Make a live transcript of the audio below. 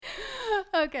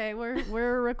Okay,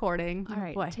 we're recording. All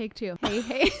right, Boy. take two.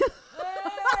 Hey.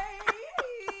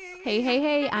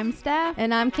 Hey, I'm Steph.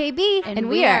 And I'm KB. And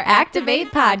we are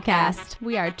Activate Podcast.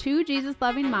 We are two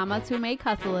Jesus-loving mamas who may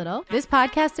cuss a little. This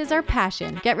podcast is our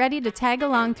passion. Get ready to tag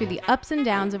along through the ups and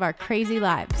downs of our crazy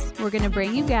lives. We're going to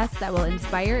bring you guests that will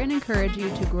inspire and encourage you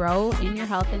to grow in your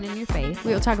health and in your faith.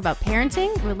 We will talk about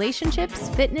parenting, relationships,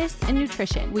 fitness, and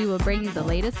nutrition. We will bring you the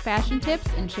latest fashion tips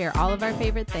and share all of our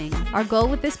favorite things. Our goal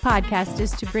with this podcast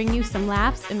is to bring you some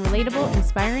laughs and relatable,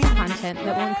 inspiring content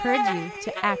that will encourage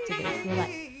you to activate your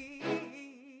life.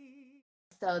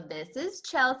 So this is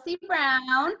Chelsea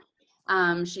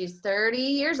Brown. She's 30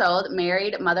 years old,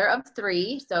 married, mother of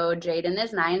 3. So Jaden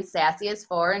is 9, Sassy is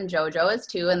 4, and JoJo is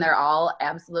 2, and they're all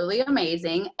absolutely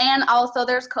amazing. And also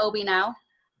there's Kobe now.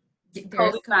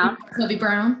 Kobe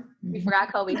Brown. We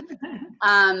forgot Kobe.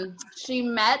 She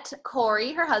met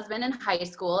Corey, her husband, in high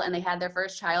school, and they had their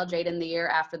first child, Jaden, the year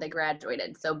after they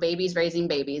graduated. So babies raising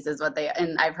babies is what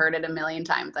and I've heard it a million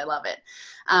times. I love it.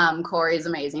 Corey's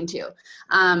amazing too.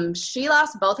 She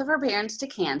lost both of her parents to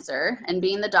cancer, and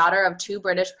being the daughter of 2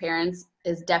 British parents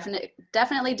is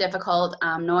definitely difficult,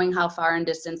 knowing how far in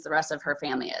distance the rest of her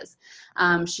family is.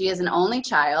 She is an only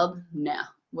child. No.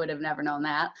 Would have never known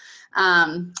that,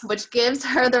 which gives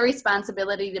her the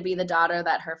responsibility to be the daughter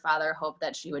that her father hoped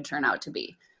that she would turn out to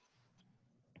be.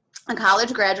 A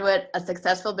college graduate, a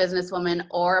successful businesswoman,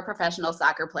 or a professional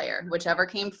soccer player, whichever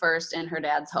came first in her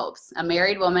dad's hopes. A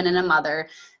married woman and a mother,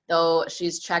 though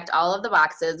she's checked all of the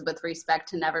boxes with respect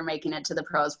to never making it to the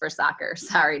pros for soccer.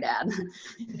 Sorry, Dad.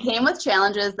 Came with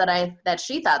challenges that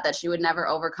she thought that she would never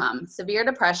overcome. Severe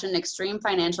depression, extreme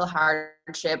financial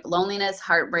hardship, loneliness,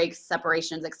 heartbreaks,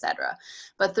 separations, etc.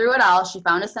 But through it all, she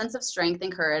found a sense of strength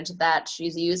and courage that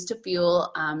she's used to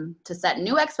fuel, to set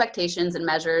new expectations and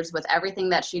measures with everything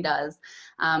that she does,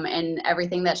 and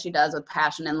everything that she does with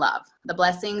passion and love. The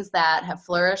blessings that have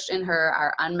flourished in her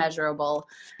are unmeasurable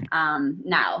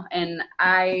now. And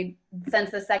since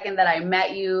the second that I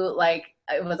met you,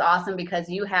 it was awesome because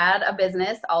you had a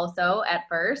business also at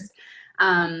first,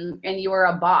 and you were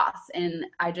a boss. And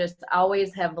I just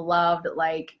always have loved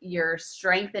your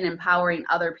strength in empowering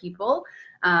other people.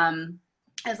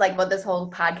 It's what this whole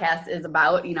podcast is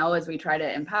about, as we try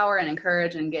to empower and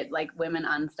encourage and get women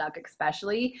unstuck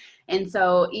especially. And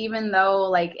so even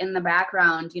though in the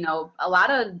background,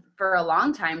 for a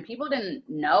long time, people didn't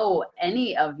know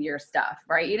any of your stuff,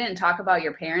 right? You didn't talk about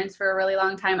your parents for a really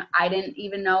long time. I didn't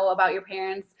even know about your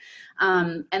parents.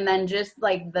 And then just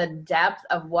the depth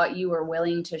of what you were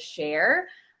willing to share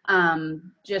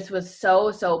just was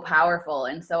so powerful.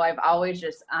 And so I've always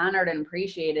just honored and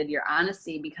appreciated your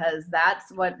honesty, because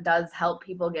that's what does help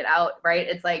people get out, right?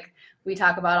 It's we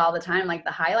talk about all the time,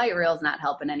 the highlight reel is not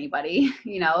helping anybody,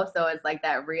 so it's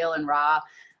that real and raw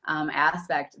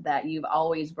aspect that you've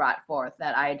always brought forth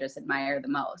that I just admire the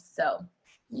most. So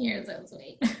you're so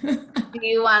sweet. Do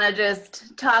you want to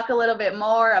just talk a little bit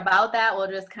more about that? We'll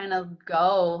just kind of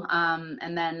go.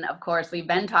 And then, of course, we've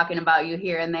been talking about you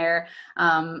here and there,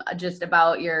 just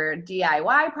about your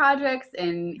DIY projects.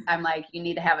 And I'm you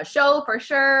need to have a show for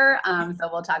sure. So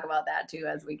we'll talk about that too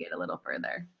as we get a little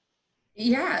further.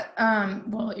 Yeah.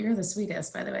 Well, you're the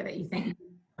sweetest, by the way, that you think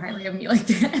highly of me like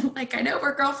that. I know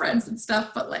we're girlfriends and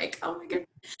stuff, but oh my goodness,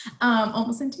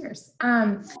 almost in tears.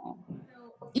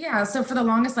 Yeah. So for the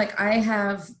longest, I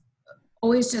have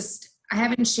always I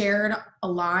haven't shared a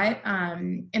lot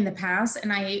in the past.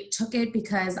 And I took it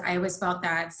because I always felt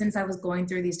that since I was going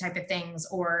through these type of things,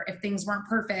 or if things weren't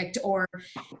perfect, or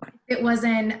it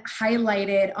wasn't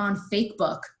highlighted on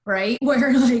Facebook, right?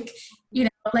 Where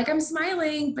I'm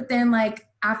smiling, but then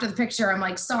after the picture,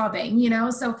 I'm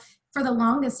sobbing, So for the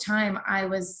longest time, I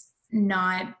was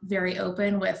not very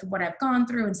open with what I've gone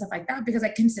through and stuff like that, because I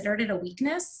considered it a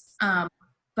weakness.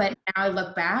 But now I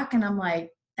look back and I'm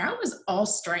that was all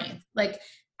strength.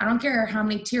 I don't care how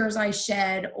many tears I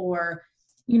shed, or,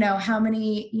 how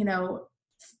many,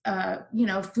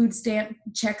 food stamp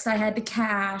checks I had to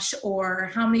cash,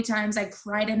 or how many times I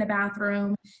cried in the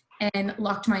bathroom and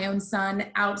locked my own son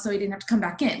out so he didn't have to come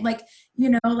back in.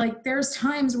 There's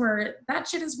times where that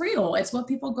shit is real. It's what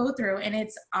people go through. And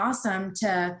it's awesome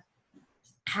to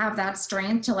have that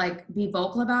strength to be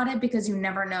vocal about it, because you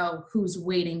never know who's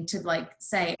waiting to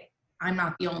say, I'm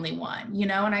not the only one,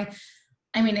 And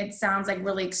I mean, it sounds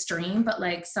really extreme, but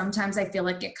sometimes I feel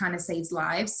it kind of saves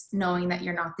lives, knowing that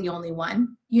you're not the only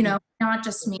one, not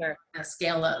just me on a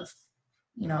scale of,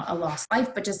 a lost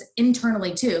life, but just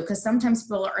internally too. Because sometimes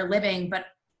people are living, but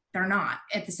they're not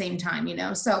at the same time,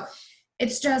 So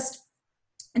it's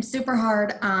super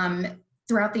hard.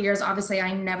 Throughout the years, obviously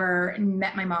I never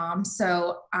met my mom,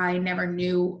 so I never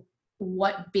knew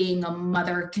what being a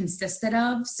mother consisted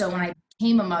of. So when I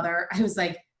became a mother, I was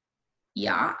like,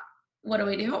 yeah, what do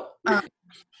I do?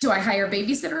 Do I hire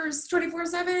babysitters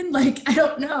 24/7? Like, I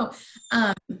don't know.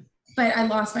 But I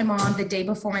lost my mom the day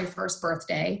before my first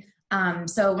birthday.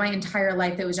 So my entire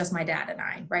life, it was just my dad and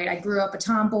I, right? I grew up a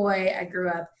tomboy. I grew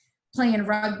up playing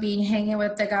rugby, hanging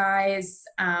with the guys.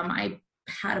 I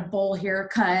had a bowl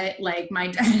haircut. Like my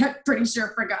dad, I'm pretty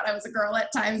sure forgot I was a girl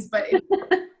at times, but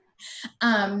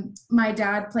my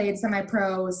dad played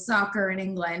semi-pro soccer in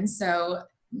England. So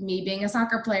me being a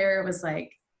soccer player was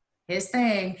like his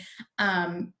thing.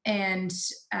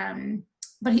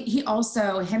 But he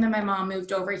also, him and my mom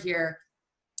moved over here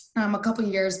a couple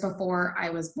years before I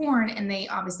was born, and they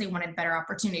obviously wanted better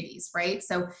opportunities, right?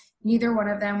 So neither one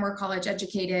of them were college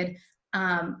educated.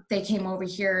 They came over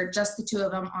here, just the two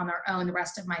of them on their own. The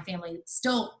rest of my family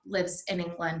still lives in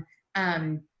England.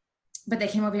 But they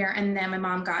came over here, and then my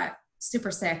mom got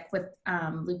super sick with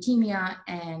leukemia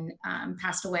and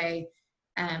passed away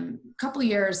a couple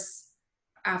years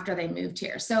after they moved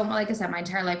here. So like I said, my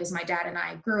entire life is my dad and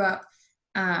I grew up,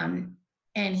 and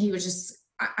he was just,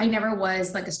 I never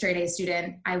was like a straight A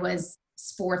student.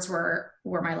 Sports were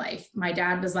my life. My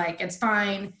dad was like, it's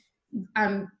fine.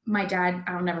 My dad,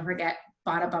 I'll never forget,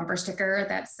 bought a bumper sticker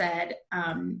that said,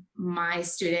 my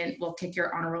student will kick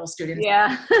your honor roll students.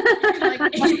 Yeah.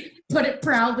 Like, he put it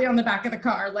proudly on the back of the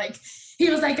car. Like,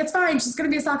 he was like, it's fine. She's going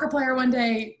to be a soccer player one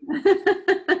day.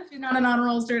 She's not an honor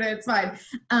roll student. It's fine.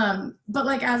 But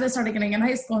like, as I started getting in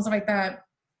high school and stuff like that,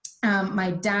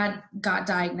 my dad got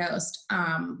diagnosed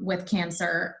with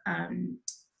cancer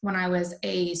when I was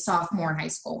a sophomore in high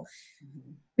school.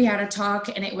 We had a talk,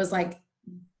 and it was like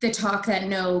the talk that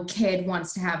no kid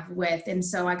wants to have with. And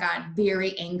so I got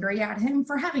very angry at him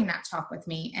for having that talk with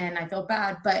me. And I feel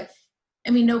bad, but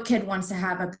I mean, no kid wants to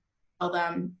have tell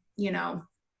them, you know,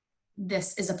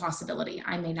 this is a possibility.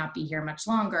 I may not be here much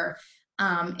longer.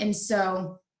 And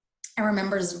so I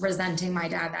remember resenting my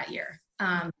dad that year,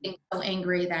 being so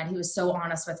angry that he was so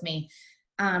honest with me.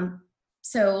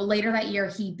 So later that year,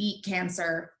 he beat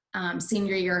cancer.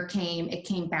 Senior year it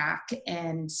came back,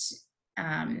 and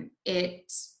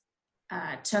it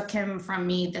took him from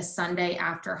me the Sunday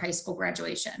after high school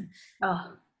graduation.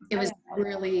 Oh, it was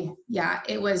really,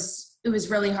 it was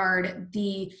really hard.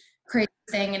 The crazy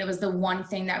thing, and it was the one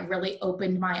thing that really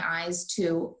opened my eyes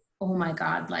to, oh my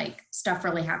God, like stuff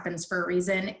really happens for a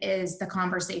reason, is the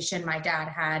conversation my dad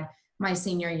had my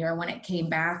senior year when it came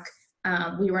back.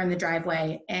 We were in the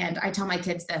driveway, and I tell my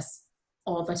kids this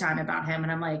all the time about him.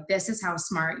 And I'm like, this is how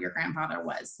smart your grandfather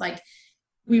was. Like,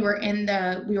 we were in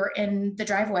the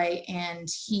driveway, and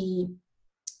he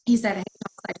said, hey,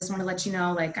 I just want to let you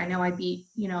know, like, I know I beat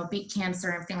cancer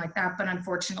and everything like that, but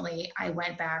unfortunately I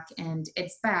went back and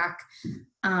it's back.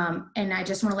 And I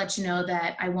just want to let you know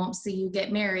that I won't see you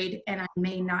get married, and I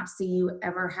may not see you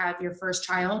ever have your first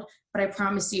child, but I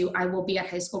promise you I will be at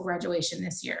high school graduation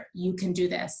this year. You can do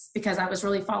this, because I was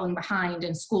really falling behind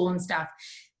in school and stuff.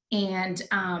 And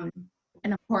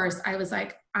of course I was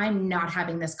like, I'm not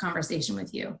having this conversation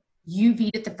with you. You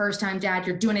beat it the first time, Dad,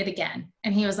 you're doing it again.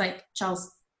 And he was like, Charles,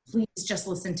 please just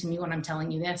listen to me when I'm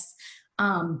telling you this.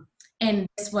 And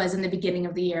this was in the beginning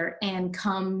of the year. And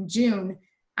come June,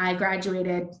 I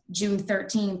graduated June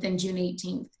 13th, and June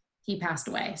 18th, he passed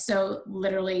away. So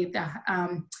literally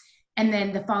and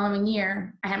then the following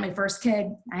year I had my first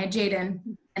kid, I had Jaden.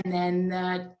 And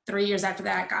then 3 years after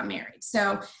that, I got married.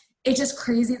 So it's just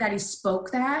crazy that he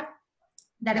spoke that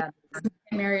I get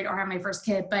married or have my first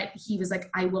kid, but he was like,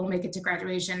 I will make it to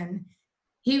graduation. And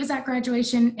he was at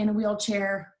graduation in a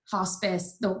wheelchair,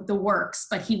 hospice, the works,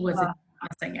 but he wasn't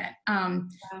missing it.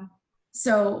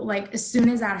 So like, as soon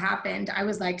as that happened, I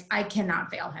was like, I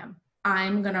cannot fail him.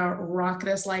 I'm going to rock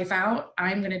this life out.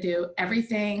 I'm going to do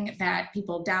everything that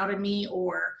people doubted me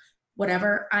or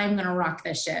whatever. I'm going to rock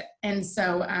this shit. And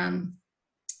so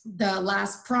the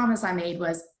last promise I made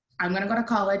was, I'm going to go to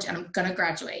college and I'm going to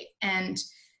graduate. And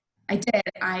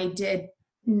I did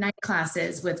night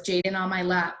classes with Jaden on my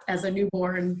lap as a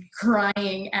newborn,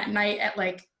 crying at night at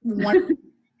like 1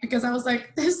 because I was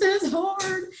like, this is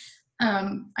hard.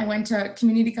 I went to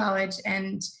community college,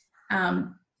 and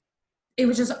it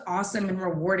was just awesome and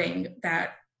rewarding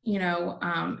that,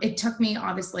 it took me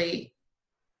obviously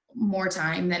more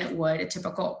time than it would a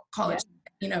typical college,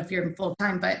 if you're in full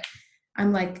time, but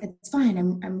I'm like, it's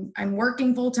fine. I'm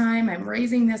working full time. I'm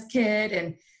raising this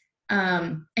kid,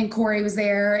 and Corey was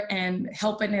there and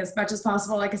helping as much as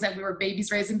possible. Like I said, we were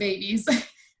babies raising babies.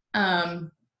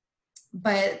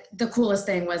 But the coolest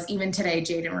thing was, even today,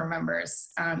 Jaden remembers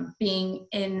being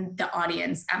in the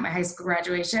audience at my high school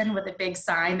graduation with a big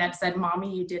sign that said,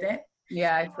 Mommy, you did it.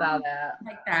 Yeah, I saw that.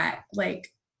 Like that.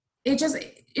 Like,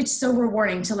 it's so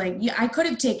rewarding to like, yeah, I could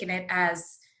have taken it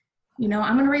as, I'm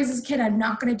going to raise this kid. I'm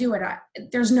not going to do it.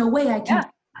 There's no way I can,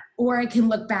 or I can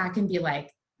look back and be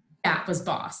like, that was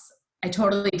boss. I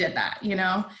totally did that,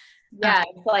 Yeah,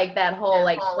 it's like that whole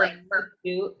like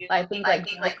pursuit. I think like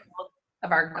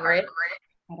of our grit.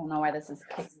 I don't know why this is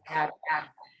kicking back.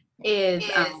 Is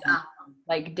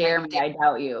like dare me, I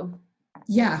doubt you.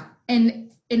 Yeah,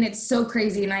 and it's so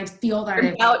crazy, and I feel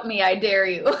that doubt me, I dare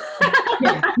you.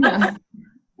 yeah.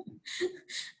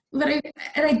 But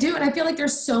I do, and I feel like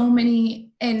there's so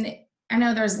many, and I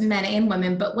know there's men and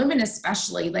women, but women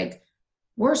especially, like,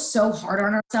 we're so hard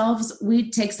on ourselves.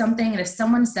 We take something, and if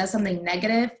someone says something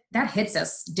negative, that hits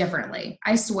us differently.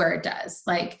 I swear it does.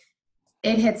 Like,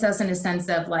 it hits us in a sense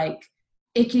of like,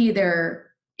 it can either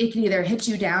hit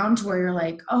you down to where you're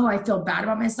like, oh, I feel bad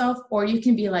about myself, or you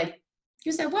can be like,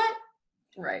 you said what?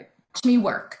 Right. Watch me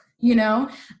work, and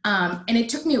it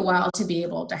took me a while to be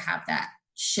able to have that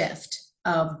shift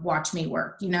of watch me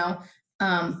work,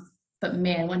 but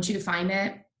man, once you find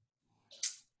it,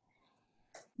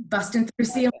 busting through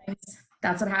ceilings,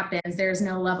 that's what happens. There's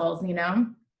no levels,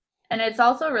 And it's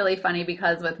also really funny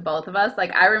because with both of us,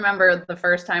 like I remember the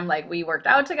first time like we worked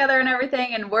out together and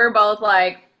everything, and we're both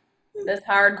like this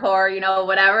hardcore,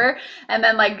 whatever. And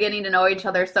then like getting to know each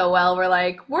other so well, we're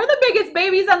like, we're the biggest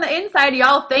babies on the inside.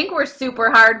 Y'all think we're super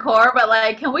hardcore, but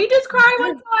like, can we just cry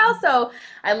once in a while? So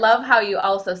I love how you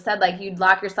also said like you'd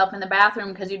lock yourself in the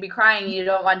bathroom because you'd be crying. You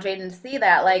don't want Jaden to see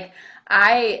that. Like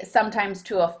I sometimes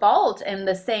to a fault in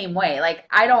the same way. Like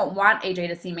I don't want AJ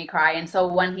to see me cry. And so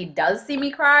when he does see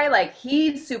me cry, like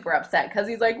he's super upset because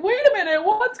he's like, wait a minute,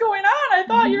 what's going on? I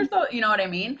thought you're so, you know what I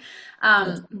mean?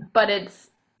 But it's,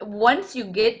 once you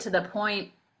get to the point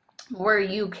where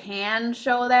you can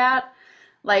show that,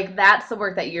 like that's the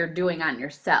work that you're doing on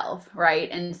yourself, right?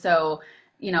 And so,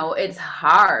 it's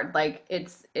hard. Like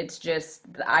it's just,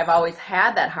 I've always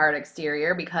had that hard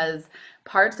exterior because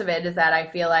parts of it is that I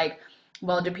feel like,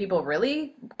 well, do people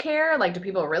really care? Like, do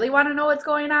people really want to know what's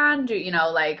going on? Do,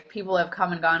 like people have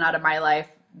come and gone out of my life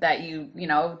that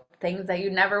things that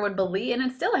you never would believe,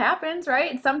 and it still happens,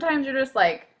 right? And sometimes you're just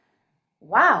like,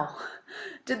 wow,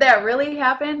 did that really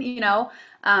happen?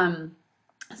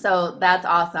 So that's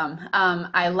awesome.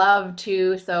 I love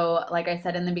too. So like I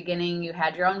said in the beginning, you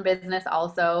had your own business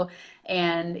also,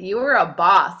 and you were a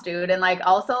boss, dude. And like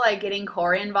also like getting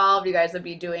Corey involved, you guys would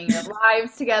be doing your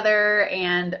lives together.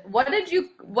 And what did you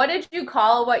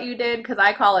call what you did? Cause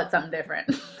I call it something different.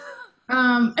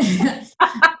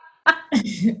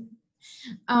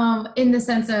 In the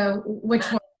sense of which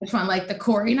one, like the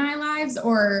Corey and I lives,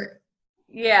 or?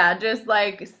 Yeah, just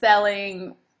like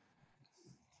selling.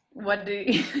 What do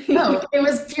you? Oh, it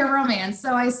was Pure Romance.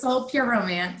 So I sold Pure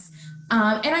Romance,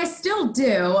 and I still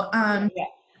do. Yeah.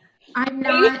 I'm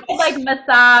not like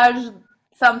massage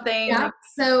something. Yeah.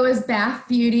 So it was Bath,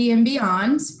 Beauty, and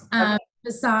Beyond. Okay.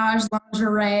 Massage,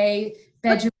 lingerie,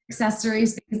 bedroom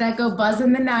accessories, things that go buzz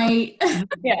in the night.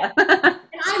 Yeah. And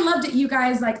I loved it, you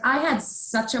guys. Like I had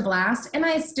such a blast, and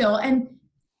I still. And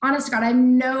honest to God, I have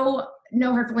no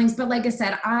hurt feelings, but like I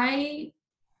said, I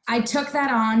took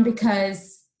that on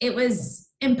because it was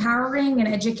empowering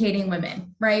and educating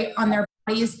women, right? On their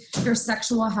bodies, their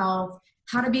sexual health,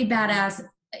 how to be badass.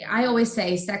 I always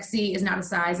say sexy is not a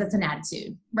size, it's an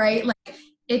attitude, right? Like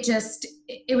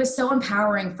it was so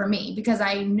empowering for me because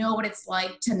I know what it's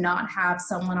like to not have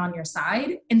someone on your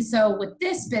side. And so with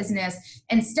this business,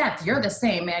 and Steph, you're the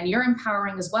same, man, you're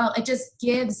empowering as well. It just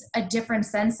gives a different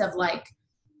sense of like,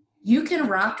 you can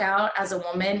rock out as a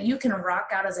woman, you can rock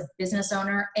out as a business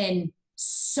owner in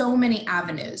so many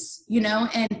avenues,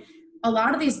 and a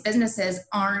lot of these businesses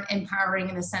aren't empowering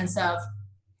in the sense of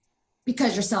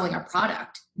because you're selling a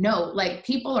product. No, like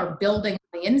people are building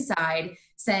on the inside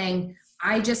saying,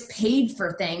 I just paid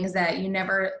for things that you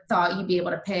never thought you'd be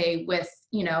able to pay with,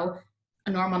 a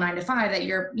normal 9-to-5 that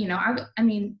you're, I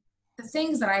mean, the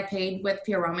things that I paid with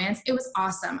Pure Romance, it was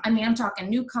awesome. I mean, I'm talking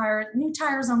new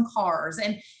tires on cars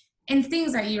and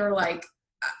things that you're like,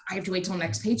 I have to wait till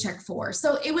next paycheck for.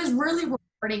 So it was really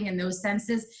rewarding in those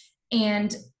senses.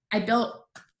 And I built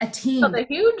a team. Oh, a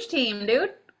huge team,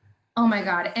 dude. Oh my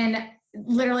God. And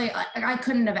literally I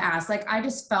couldn't have asked. Like, I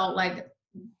just felt like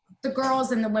the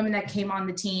girls and the women that came on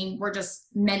the team were just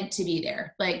meant to be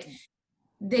there. Like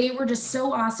they were just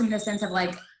so awesome in the sense of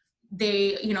like,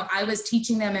 they, I was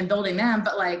teaching them and building them,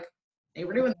 but like they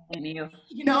were doing,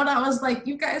 and I was like,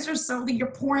 you guys are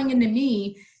you're pouring into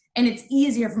me. And it's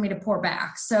easier for me to pour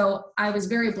back. So I was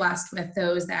very blessed with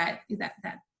those that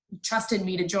trusted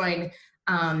me to join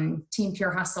Team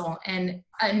Pure Hustle. And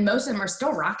most of them are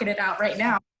still rocking it out right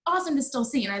now. awesome to still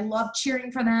see. And I love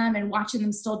cheering for them and watching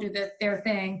them still do their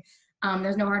thing.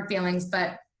 There's no hard feelings,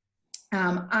 but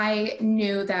I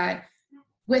knew that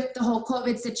with the whole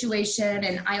COVID situation,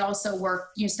 and I also work,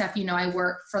 Steph, I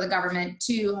work for the government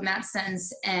too in that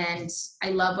sense. And I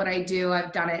love what I do.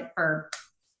 I've done it for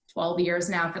 12 years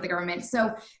now for the government.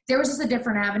 So there was just a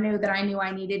different avenue that I knew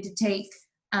I needed to take.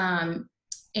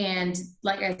 And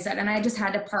like I said, and I just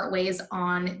had to part ways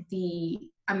on the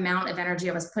amount of energy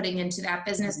I was putting into that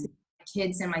business. My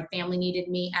kids and my family needed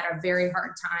me at a very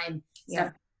hard time. Yeah.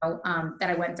 That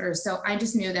I went through. So I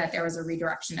just knew that there was a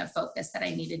redirection of focus that I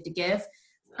needed to give.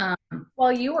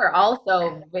 Well, you were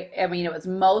also, it was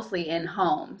mostly in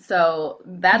home. So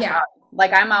that's how,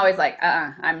 like, I'm always like,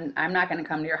 I'm not going to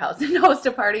come to your house and host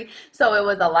a party. So it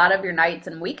was a lot of your nights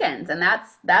and weekends, and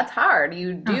that's hard.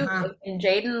 You do. And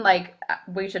Jaden, like,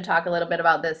 we should talk a little bit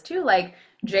about this too. Like,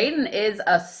 Jaden is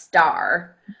a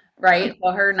star, right?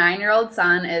 So her 9-year-old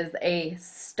son is a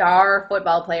star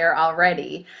football player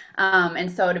already.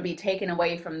 And so to be taken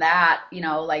away from that,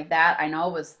 like that, I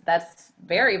know that's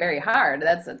very, very hard.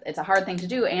 It's a hard thing to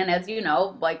do. And as you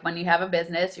know, like when you have a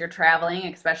business, you're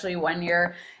traveling, especially when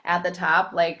you're at the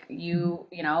top, like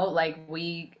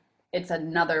it's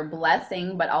another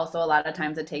blessing, but also a lot of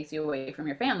times it takes you away from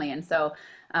your family. And so,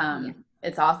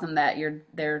 it's awesome that your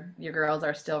girls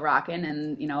are still rocking,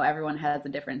 and everyone has a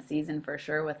different season for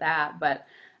sure with that. But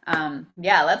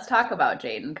let's talk about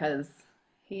Jaden, because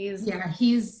he's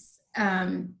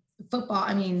football.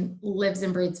 I mean, lives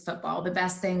and breathes football. The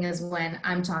best thing is when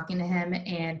I'm talking to him,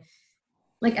 and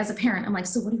like as a parent, I'm like,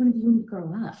 so what are you going to be when you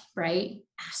grow up, right?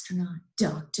 Astronaut,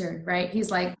 doctor, right? He's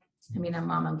like,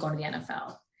 Mom, I'm going to the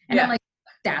NFL, and I'm like,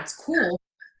 that's cool,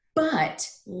 but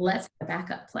let's have a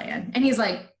backup plan. And he's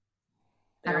like,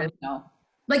 there is no.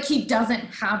 Like, he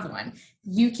doesn't have one.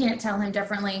 You can't tell him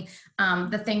differently.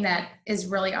 The thing that is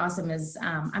really awesome is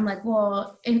I'm like,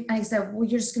 well, and I said, well,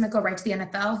 you're just going to go right to the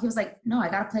NFL? He was like, no, I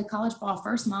got to play college ball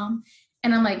first, Mom.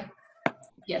 And I'm like,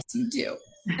 yes, you do.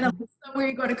 And I'm like, so where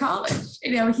you go to college?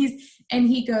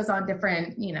 He goes on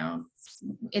different,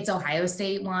 it's Ohio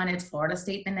State one, it's Florida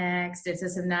State the next, it's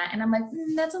this and that. And I'm like,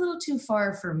 that's a little too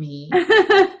far for me.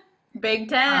 Big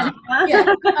Ten.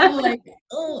 I'm like,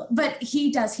 oh, but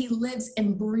he lives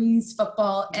and breathes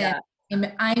football, and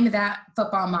I'm that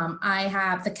football mom. I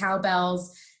have the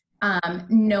cowbells.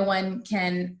 No one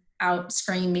can out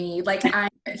scream me. Like,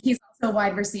 he's also a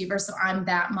wide receiver, so I'm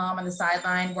that mom on the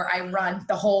sideline where I run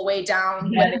the whole way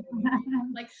down.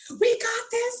 Like, we got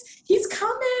this. He's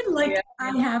coming. Like,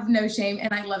 I have no shame,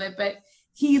 and I love it. But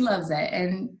he loves it,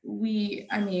 and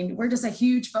we're just a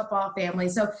huge football family.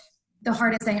 So the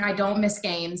hardest thing, I don't miss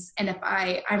games. And if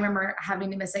I remember having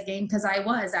to miss a game because I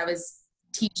was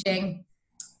teaching.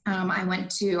 I went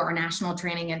to our national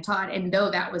training and taught, and though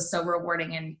that was so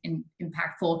rewarding and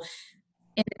impactful,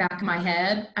 in the back of my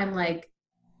head, I'm like,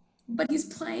 but he's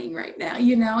playing right now,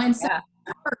 and so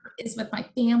it's with my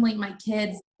family, my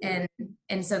kids. And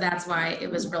so that's why it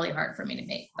was really hard for me to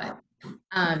make, but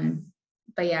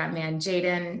yeah, man,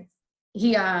 Jaden,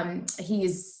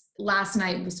 he's last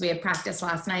night, so we had practice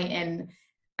last night, and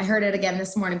I heard it again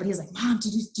this morning, but he's like, Mom,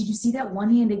 did you see that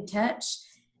one-handed catch?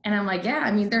 And I'm like,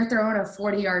 yeah, they're throwing a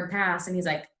 40-yard pass, and he's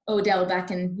like, Odell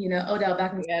Beckham,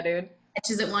 dude,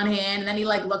 catches it one hand, and then he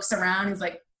like looks around, he's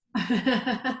like,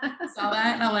 saw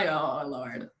that? And I'm like, oh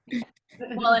Lord.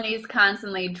 Well, and he's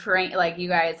constantly trained, like you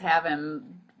guys have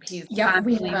him, he's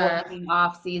constantly working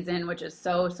off season, which is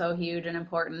so huge and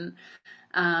important.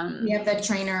 We have the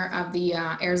trainer of the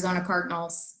Arizona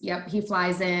Cardinals. Yep, he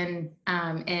flies in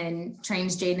and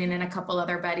trains Jaden and a couple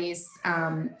other buddies.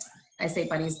 I say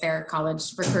buddies, they're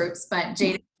college recruits, but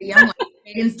Jaden's the young one.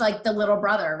 Jaden's like the little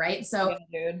brother, right? So,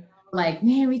 like,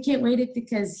 man, we can't wait it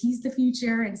because he's the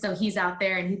future. And so he's out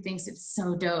there and he thinks it's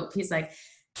so dope. He's like,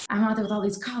 I'm out there with all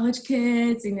these college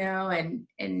kids,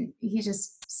 and he's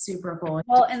just super cool.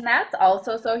 Well, and that's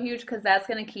also so huge because that's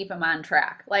going to keep him on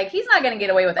track. Like, he's not going to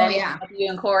get away with anything with you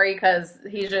and Corey because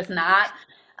he's just not.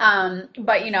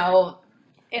 But, and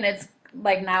it's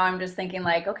like, now I'm just thinking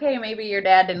like, okay, maybe your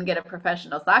dad didn't get a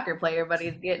professional soccer player, but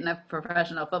he's getting a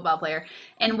professional football player.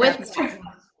 And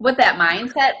with that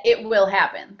mindset, it will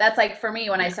happen. That's like, for me,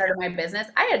 when I started my business,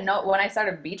 when I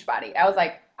started Beachbody, I was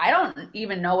like, I don't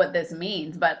even know what this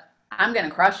means, but I'm going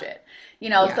to crush it.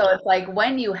 So it's like,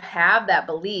 when you have that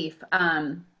belief,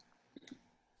 I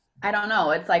don't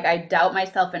know. It's like, I doubt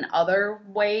myself in other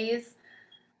ways,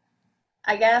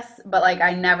 I guess, but like,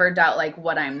 I never doubt like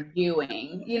what I'm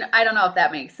doing, I don't know if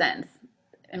that makes sense.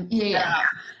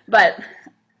 But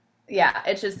yeah,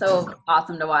 it's just so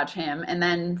awesome to watch him. And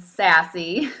then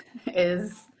Sassy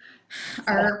is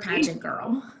our pageant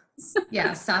girl.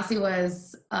 Yeah, Sassy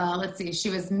was, let's see, she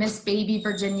was Miss Baby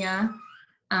Virginia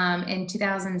in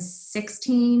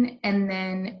 2016. And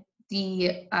then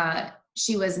she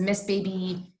was Miss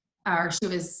Baby, she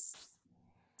was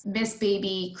Miss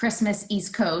Baby Christmas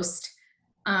East Coast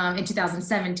in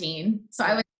 2017. So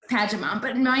I was pageant mom,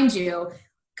 but mind you,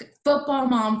 football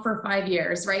mom for 5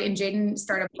 years, right? And Jaden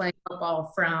started playing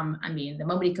football from, the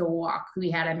moment he could walk,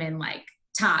 we had him in like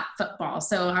tot football.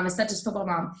 So I was such a football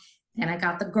mom. And I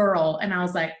got the girl and I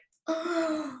was like,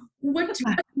 oh, what was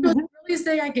the earliest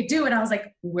thing I could do? And I was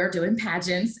like, we're doing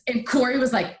pageants. And Corey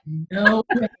was like, no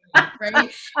way,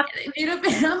 right?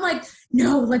 And I'm like,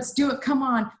 no, let's do it. Come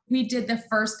on. We did the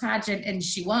first pageant and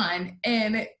she won.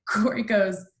 And Corey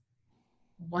goes,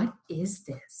 what is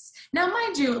this? Now,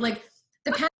 mind you, like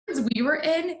the pageants we were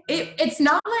in, it's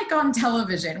not like on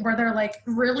television where they're like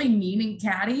really mean and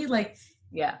catty. Like,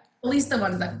 yeah, at least the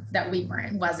ones that we were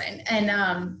in wasn't.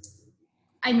 And,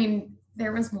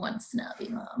 there was one snubby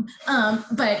mom,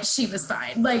 but she was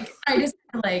fine. Like, I just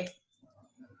like,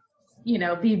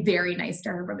 be very nice to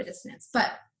her from a distance.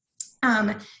 But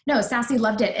no, Sassy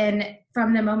loved it. And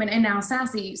from the moment, and now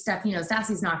Sassy, Steph,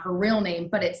 Sassy's not her real name,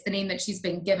 but it's the name that she's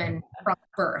been given from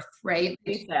birth, right?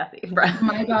 She's Sassy, right?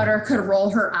 My daughter could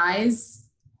roll her eyes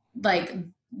like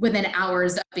within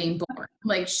hours of being born.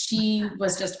 Like she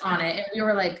was just on it. And we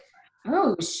were like,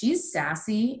 oh, she's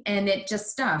Sassy. And it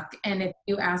just stuck. And if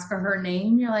you ask for her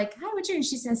name, you're like, hi, what's your name?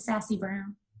 She says Sassy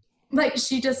Brown. Like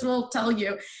she just will tell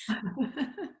you.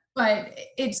 But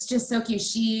it's just so cute.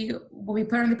 When we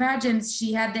put her in the pageants,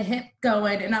 she had the hip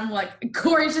going. And I'm like,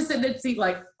 Corey's just in the seat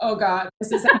like, oh God,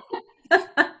 this is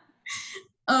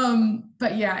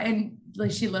but yeah, and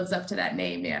like she lives up to that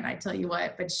name, man, I tell you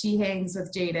what. But she hangs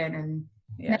with Jaden and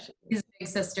she's a big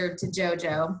sister to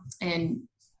JoJo. And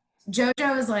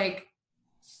JoJo is like,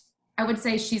 I would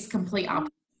say she's complete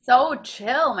opposite. So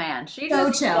chill, man. She's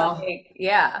so chill. Like,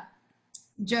 yeah.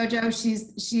 JoJo,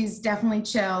 she's definitely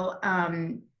chill.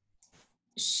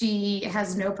 She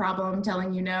has no problem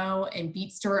telling you no and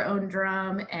beats to her own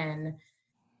drum.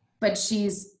 But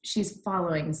she's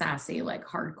following Sassy like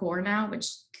hardcore now, which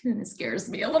kind of scares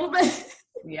me a little bit.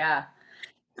 Yeah.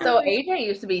 So AJ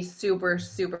used to be super,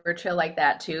 super chill like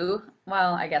that too.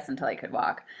 Well, I guess until he could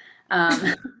walk.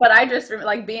 But I just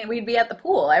like we'd be at the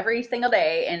pool every single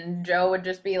day and Joe would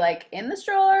just be like in the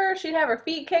stroller. She'd have her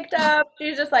feet kicked up.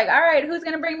 She's just like, all right, who's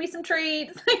going to bring me some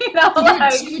treats?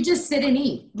 She would just sit and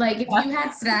eat. Like if you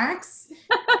had snacks,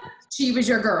 she was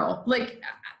your girl. Like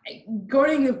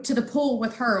going to the pool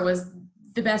with her was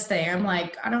the best thing. I'm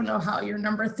like, I don't know how you're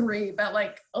number 3, but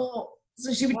like, oh,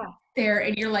 so she would be there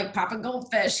and you're like, Papa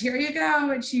Goldfish, here you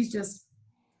go. And she's just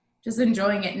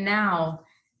enjoying it now.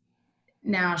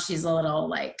 Now she's a little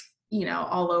like,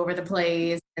 all over the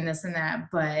place and this and that.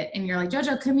 And you're like,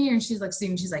 JoJo, come here. And she's like,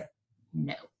 she's like,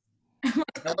 no.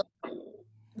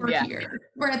 We're here.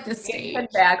 We're at this stage. It could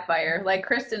backfire. Like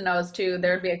Kristen knows too.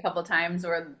 There'd be a couple times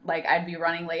where like I'd be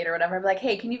running late or whatever. I'd be like,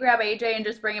 hey, can you grab AJ and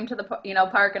just bring him to the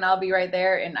park and I'll be right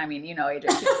there. And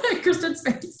AJ. Kristen's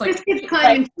face like this kid's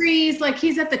climbing trees. Like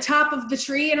he's at the top of the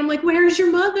tree, and I'm like, where's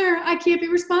your mother? I can't be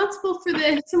responsible for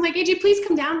this. I'm like, AJ, please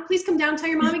come down. Please come down. Tell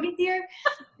your mom to get here.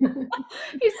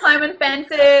 He's climbing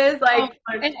fences, like,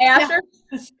 and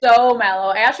Asher's so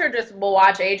mellow. Asher just will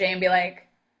watch AJ and be like,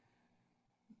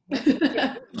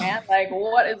 man, like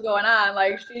what is going on?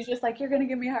 Like she's just like, you're gonna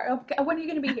give me a heart. Okay, when are you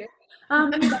gonna be here?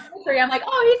 I'm like,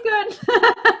 oh, he's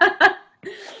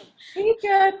good. He's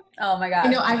good. Oh my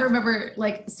god. I remember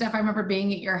like Steph. I remember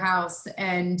being at your house,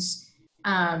 and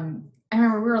I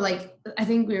remember we were like, I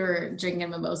think we were drinking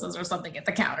mimosas or something at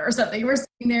the counter or something. We're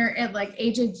sitting there, and like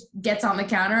AJ gets on the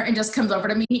counter and just comes over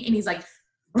to me, and he's like,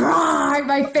 "Rah!"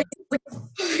 My face, like,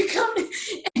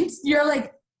 and you're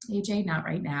like, AJ, not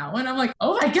right now. And I'm like,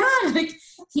 oh my God. Like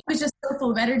he was just so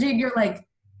full of energy. And you're like,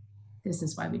 this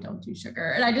is why we don't do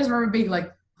sugar. And I just remember being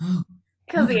like, oh.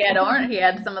 Because he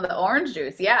had some of the orange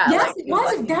juice. Yeah. Yes, like, it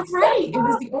was. Like, that's right. It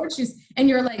was the orange juice. And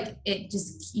you're like,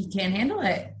 he can't handle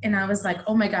it. And I was like,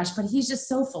 oh my gosh, but he's just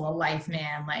so full of life,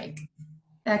 man. Like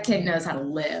that kid knows how to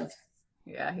live.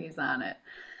 Yeah, he's on it.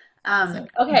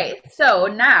 Okay, so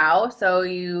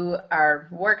you are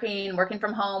working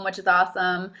from home, which is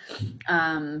awesome.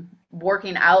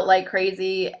 Working out like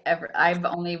crazy. I've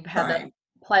only had the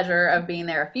pleasure of being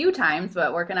there a few times,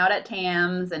 but working out at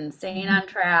Tam's and staying on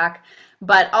track.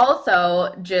 But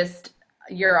also just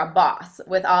you're a boss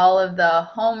with all of the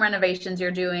home renovations you're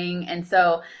doing. And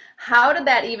so how did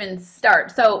that even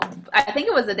start? So I think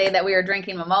it was the day that we were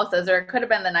drinking mimosas, or it could have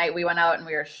been the night we went out and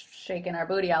we were shaking our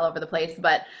booty all over the place.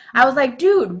 But I was like,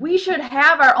 dude, we should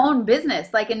have our own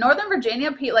business. Like in Northern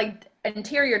Virginia, like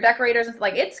interior decorators. It's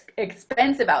like, it's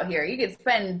expensive out here. You could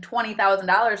spend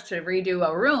 $20,000 to redo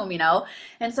a room, you know?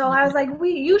 And so I was like,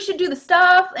 you should do the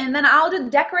stuff, and then I'll do the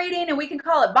decorating, and we can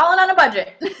call it balling on a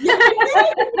budget.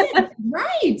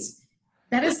 Right.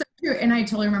 That is so true. And I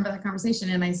totally remember that conversation,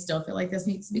 and I still feel like this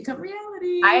needs to become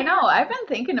reality. I know. I've been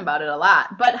thinking about it a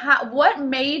lot. But what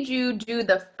made you do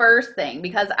the first thing?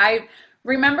 Because I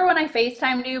remember when I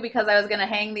FaceTimed you because I was going to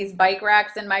hang these bike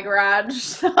racks in my garage.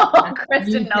 So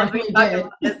Kristen knows we talked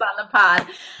about this on the pod.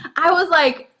 I was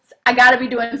like, I got to be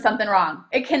doing something wrong.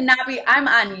 It cannot be. I'm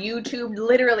on YouTube,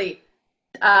 literally,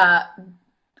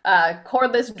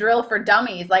 cordless drill for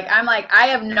dummies. Like, I'm like, I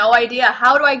have no idea.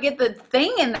 How do I get the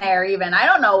thing in there even? I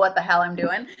don't know what the hell I'm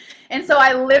doing. And so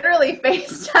I literally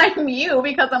FaceTime you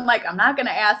because I'm like, I'm not going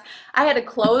to ask. I had to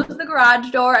close the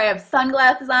garage door. I have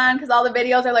sunglasses on because all the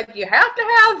videos are like, you have to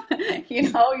have,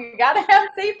 you got to have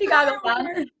safety goggles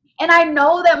on. And I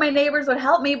know that my neighbors would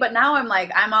help me, but now I'm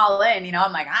like, I'm all in,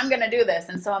 I'm like, I'm going to do this.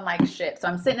 And so I'm like, shit. So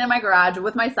I'm sitting in my garage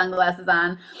with my sunglasses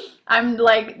on. I'm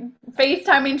like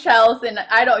FaceTiming Chelsea, and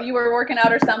you were working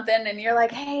out or something, and you're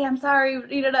like, hey, I'm sorry.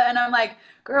 And I'm like,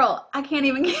 girl, I can't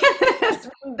even get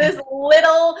this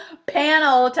little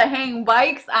panel to hang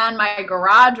bikes on my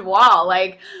garage wall.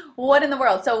 Like, what in the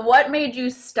world? So what made you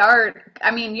start?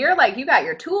 I mean, you're like, you got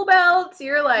your tool belts.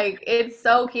 You're like, it's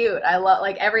so cute. I love,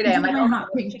 like, every day I'm like, hot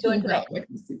pink tool belt, which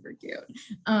is super cute.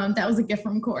 That was a gift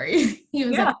from Corey. He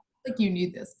was like, you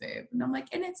need this, babe. And I'm like,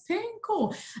 and it's pink,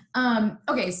 cool.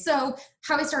 Okay, so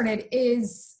how I started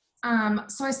is,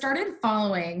 so I started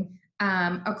following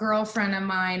a girlfriend of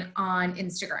mine on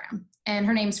Instagram, and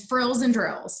her name's Frills and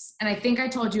Drills. And I think I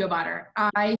told you about her.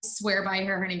 I swear by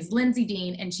her. Her name's Lindsay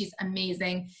Dean, and she's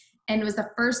amazing. And it was the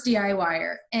first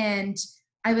DIYer. And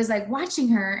I was like watching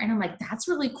her, and I'm like, that's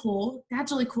really cool.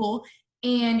 That's really cool.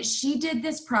 And she did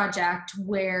this project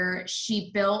where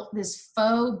she built this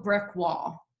faux brick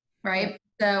wall, right?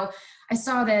 So I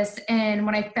saw this, and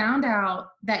when I found out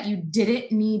that you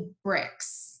didn't need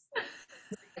bricks,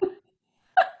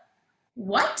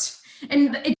 what?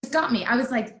 And it just got me. I was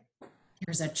like,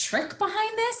 there's a trick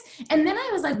behind this. And then I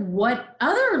was like, what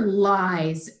other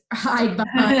lies hide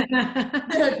behind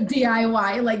the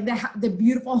DIY, like the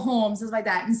beautiful homes, stuff like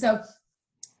that. And so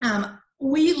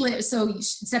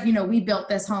Steph, we built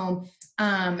this home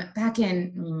back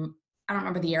in, I don't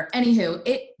remember the year. Anywho,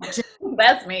 it just,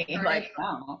 that's me. Like,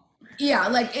 wow. Yeah,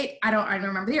 like I don't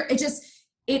remember the year.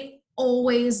 It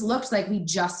always looked like we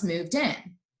just moved in,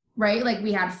 right? Like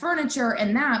we had furniture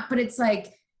and that, but it's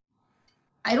like,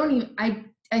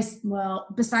 well,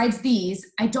 besides these,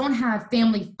 I don't have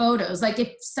family photos. Like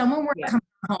if someone were to come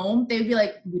home, they'd be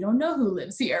like, we don't know who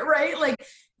lives here, right? Like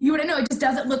you wouldn't know. It just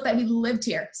doesn't look like we lived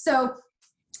here. So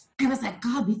I was like,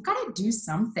 God, we've got to do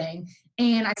something.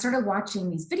 And I started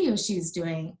watching these videos she was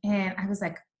doing, and I was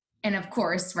like, and of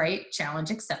course, right,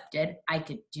 challenge accepted. I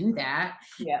could do that.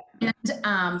 Yeah.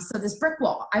 And so this brick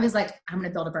wall, I was like, I'm going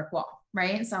to build a brick wall,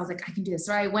 right? So I was like, I can do this.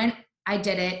 So I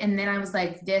did it. And then I was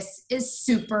like, this is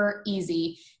super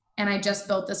easy. And I just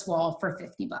built this wall for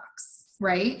 $50,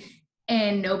 right?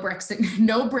 And no bricks,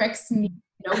 no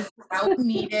grout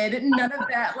needed, none of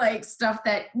that like stuff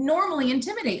that normally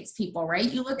intimidates people,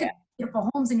 right? You look at beautiful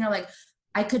homes and you're like,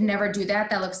 I could never do that.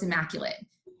 That looks immaculate.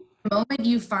 The moment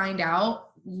you find out,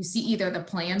 you see either the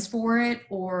plans for it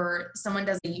or someone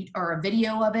does a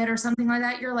video of it or something like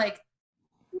that, you're like,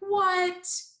 what?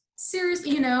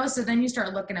 Seriously, so then you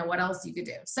start looking at what else you could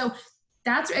do. So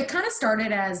it kind of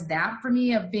started as that for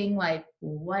me of being like,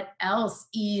 what else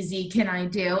easy can I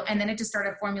do? And then it just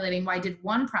started formulating. When I did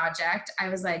one project, I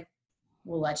was like,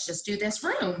 well, let's just do this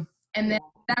room. And then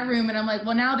that room, and I'm like,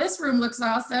 well, now this room looks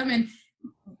awesome. And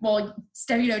well,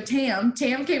 Tam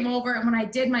came over, and when I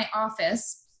did my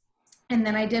office and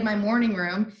then I did my morning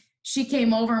room, she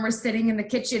came over and we're sitting in the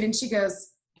kitchen, and she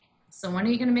goes, so when are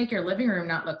you going to make your living room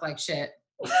not look like shit?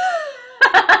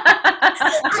 I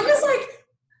was like,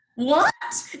 what?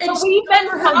 And we've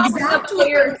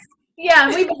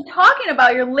been talking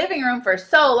about your living room for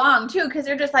so long too, because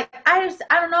you're just like, I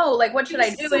don't know, like, what should I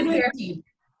do in here?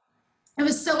 It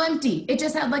was so empty. It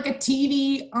just had like a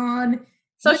TV on.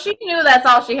 So she knew that's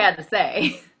all she had to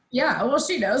say. Yeah, well,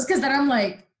 she knows, because then I'm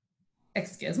like,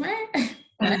 excuse me?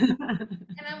 And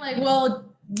I'm like,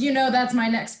 well, that's my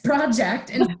next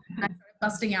project. And I started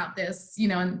busting out this,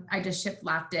 and I just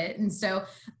shiplapped it. And so,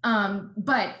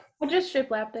 but I just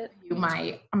shiplapped it. I'm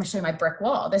going to show you my brick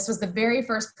wall. This was the very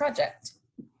first project.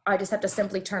 I just have to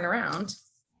simply turn around.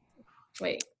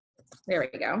 Wait, there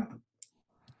we go.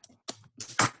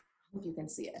 I hope you can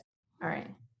see it. All right.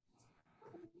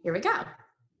 Here we go.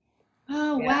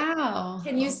 Oh, wow.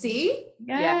 Can you see?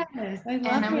 Yes, I love And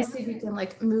I'm gonna it. see if we can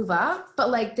like move up, but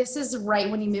like this is right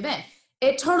when you move in.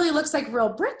 It totally looks like real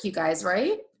brick, you guys,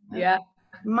 right? Yeah.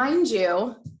 Mind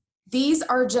you, these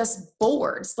are just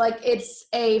boards. Like it's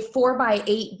a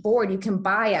 4x8 board you can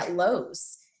buy at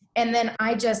Lowe's. And then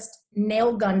I just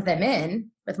nail gunned them in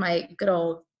with my good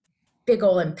old, big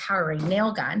old empowering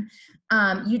nail gun.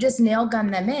 You just nail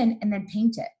gun them in and then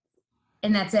paint it.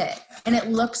 And that's it. And it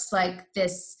looks like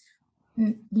this,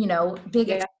 you know,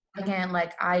 big, again,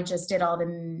 like I just did all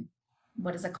the,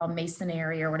 what is it called?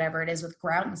 Masonry or whatever it is with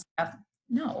grout and stuff.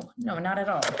 No, not at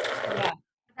all. Yeah.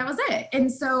 That was it. And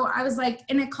so I was like,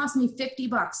 and it cost me $50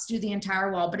 to do the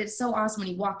entire wall, but it's so awesome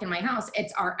when you walk in my house,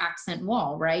 it's our accent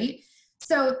wall, right?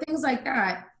 So things like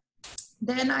that.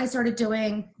 Then I started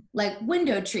doing like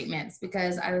window treatments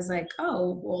because I was like,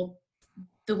 oh, well,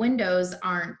 the windows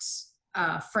aren't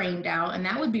framed out, and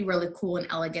that would be really cool and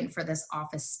elegant for this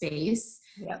office space.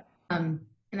 Yep. And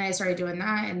I started doing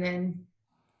that, and then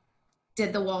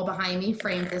did the wall behind me,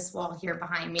 framed this wall here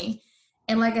behind me.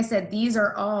 And like I said, these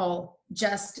are all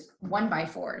just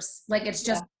 1x4s. Like it's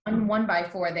just one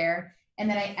 1x4 there. And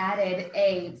then I added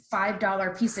a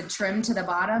 $5 piece of trim to the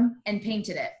bottom and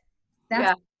painted it.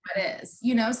 That's what it is,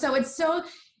 you know? So it's so,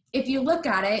 if you look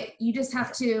at it, you just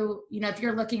have to, you know, if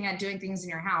you're looking at doing things in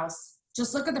your house,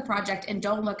 just look at the project and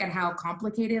don't look at how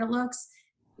complicated it looks.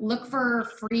 Look for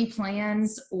free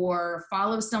plans or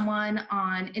follow someone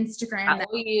on Instagram. How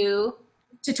you?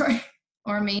 Tutorial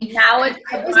or me. Now it's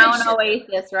Brown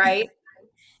Oasis, right?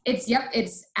 It's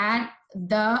at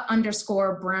 _Brown_Oasis.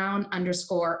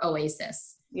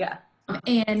 Yeah.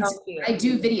 And I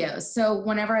do videos. So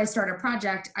whenever I start a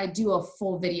project, I do a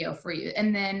full video for you.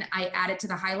 And then I add it to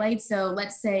the highlights. So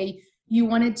let's say you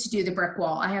wanted to do the brick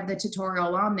wall. I have the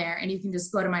tutorial on there and you can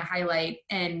just go to my highlight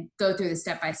and go through the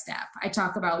step-by-step. I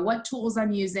talk about what tools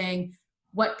I'm using,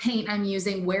 what paint I'm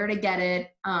using, where to get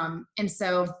it. And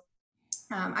so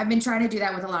I've been trying to do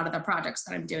that with a lot of the projects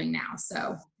that I'm doing now.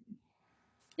 So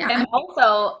yeah. And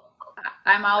also,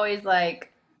 I'm always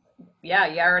like, yeah,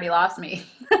 you already lost me.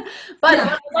 But what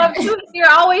I love too is you're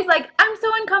always like, I'm so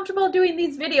uncomfortable doing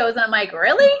these videos. And I'm like,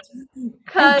 really?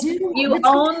 Because you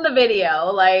own the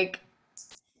video. Like,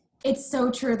 it's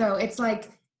so true though. It's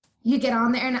like you get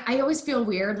on there and I always feel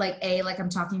weird, like I'm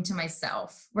talking to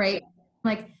myself, right?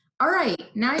 Like, all right,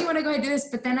 now you want to go ahead and do this.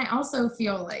 But then I also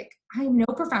feel like I'm no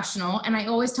professional. And I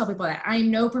always tell people that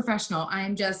I'm no professional.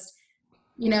 I'm just,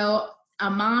 you know, a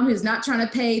mom who's not trying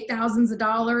to pay thousands of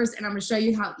dollars, and I'm going to show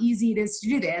you how easy it is to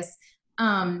do this.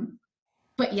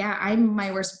 But yeah, I'm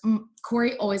my worst.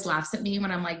 Corey always laughs at me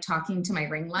when I'm like talking to my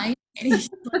ring light, and he's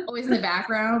like, always in the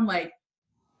background, like,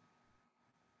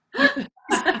 and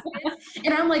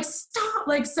I'm like, stop.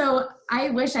 Like, so I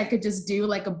wish I could just do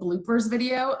like a bloopers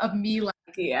video of me. Like,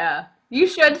 yeah, you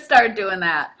should start doing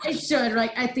that. I should,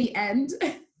 like at the end.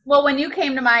 Well, when you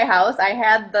came to my house, I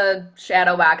had the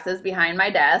shadow boxes behind my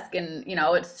desk and, you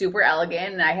know, it's super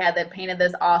elegant and I had that painted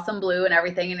this awesome blue and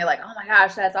everything and you're like, oh my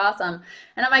gosh, that's awesome.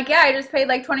 And I'm like, yeah, I just paid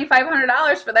like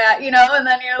 $2,500 for that, you know, and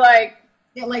then you're like,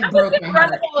 it like broke my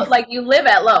heart. Like you live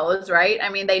at Lowe's, right? I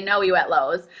mean, they know you at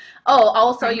Lowe's. Oh,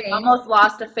 also you almost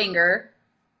lost a finger.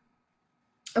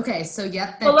 Okay, so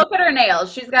yeah. Well, look at her nails.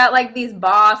 She's got like these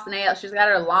boss nails. She's got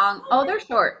her long. Oh, they're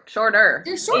shorter.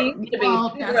 They're short. They used to be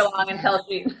super long until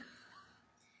she.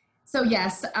 So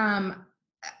yes,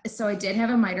 so I did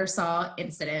have a miter saw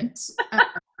incident,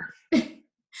 but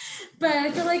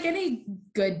I feel like any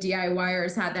good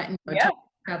DIYers had that.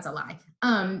 That's a lie.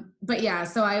 But yeah,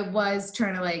 so I was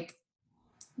trying to like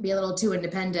be a little too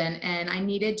independent, and I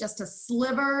needed just a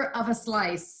sliver of a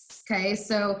slice. Okay,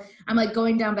 so I'm like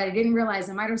going down, but I didn't realize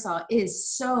the miter saw is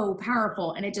so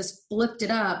powerful, and it just flipped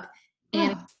it up,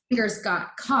 and fingers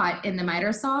got caught in the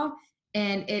miter saw,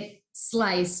 and it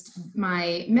sliced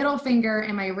my middle finger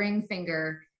and my ring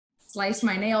finger, sliced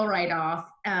my nail right off,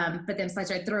 but then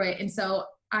sliced right through it. And so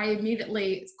I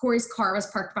immediately, Corey's car was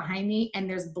parked behind me, and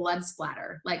there's blood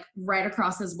splatter like right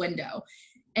across his window.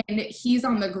 And he's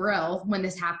on the grill when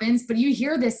this happens, but you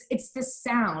hear this, it's this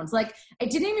sound. Like I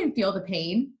didn't even feel the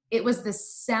pain. It was the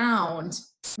sound,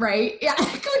 right? Yeah.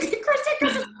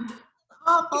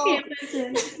 Awful.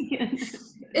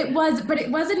 It was, but it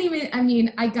wasn't even, I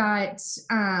mean, I got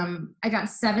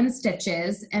 7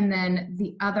 stitches, and then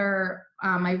the other,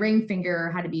 my ring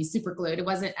finger had to be super glued. It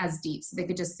wasn't as deep, so they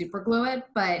could just super glue it.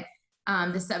 But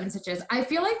the 7 stitches, I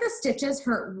feel like the stitches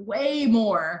hurt way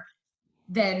more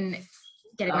than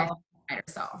getting my miter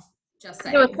saw. Just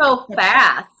saying. It was so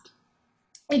fast.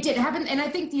 It did happen, and I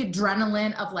think the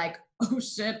adrenaline of like, oh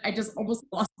shit, I just almost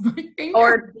lost my finger.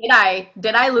 Or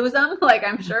did I lose them? Like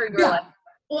I'm sure you're like,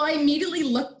 Well, I immediately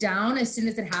looked down as soon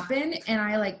as it happened, and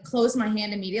I like closed my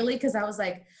hand immediately because I was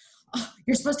like, oh,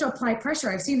 you're supposed to apply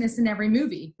pressure. I've seen this in every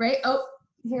movie, right? Oh,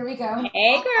 here we go.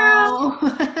 Hey, girl.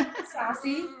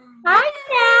 Sassy. Hi,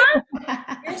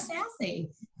 Sam. You're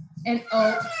sassy. And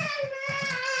oh,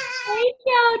 Hey,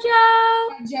 JoJo.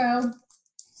 hi, Joe.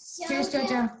 Here's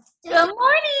JoJo. Good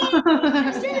morning.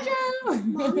 Here's JoJo.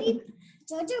 Mommy,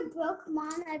 Jojo broke my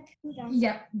computer.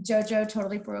 Yep, JoJo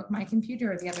totally broke my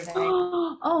computer the other day.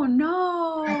 Oh,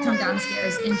 no. I come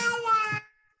downstairs and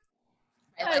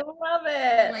I love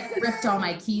it. like ripped all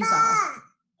my keys off.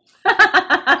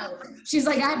 She's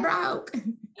like, I broke.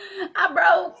 I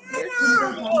broke.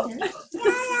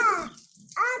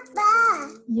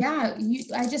 Yeah,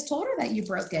 I just told her that you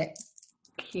broke it.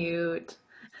 Cute.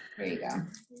 There you go.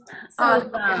 So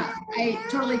Awesome. yeah, I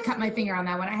totally cut my finger on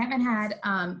that one. I haven't had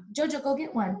JoJo, go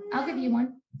get one. I'll give you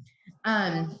one.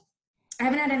 I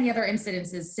haven't had any other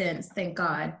incidences since, thank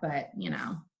God, but you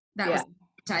know, that was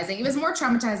traumatizing. It was more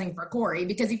traumatizing for Corey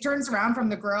because he turns around from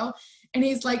the grill and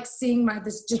he's like seeing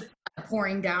this just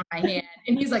pouring down my hand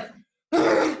and he's like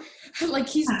like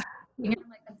he's and I'm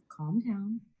like, calm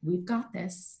down. We've got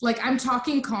this. Like I'm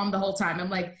talking calm the whole time. I'm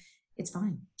like, it's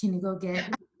fine. Can you go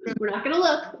get We're not gonna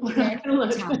look. We're not gonna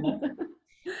look.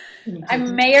 I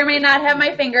may or may not have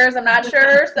my fingers. I'm not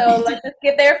sure. So let's just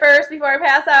get there first before I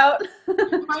pass out.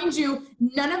 Mind you,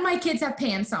 none of my kids have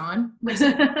pants on, which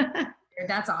is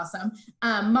that's awesome.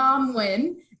 Mom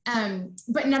win.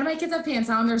 But none of my kids have pants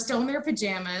on. They're still in their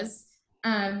pajamas.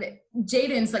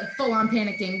 Jaden's like full on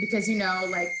panicking because, you know,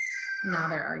 like now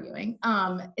they're arguing.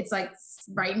 It's like,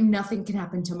 right, nothing can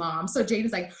happen to mom. So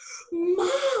Jaden's like,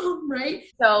 Mom, right?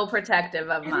 So protective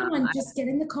of mom. Everyone just get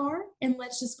in the car and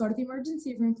let's just go to the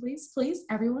emergency room, please. Please,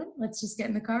 everyone, let's just get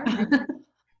in the car.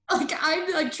 Like,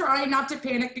 I'm like trying not to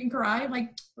panic and cry. I'm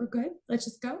like, we're good. Let's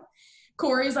just go.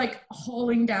 Corey's like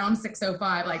hauling down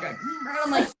 605. Like,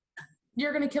 I'm like,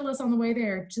 you're going to kill us on the way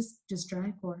there. Just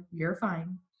drive, Corey. You're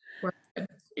fine. We're good.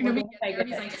 You know, we get there and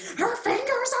he's like, her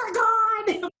fingers are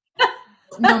gone.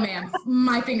 No, ma'am.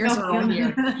 My fingers are all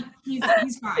here. He's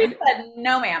fine. She said,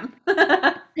 no, ma'am.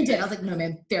 I did. I was like, no,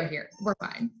 ma'am. They're here. We're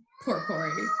fine. Poor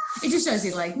Corey. It just shows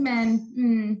you, like,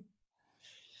 men.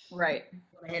 Right.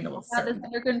 Handle Got this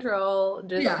under control.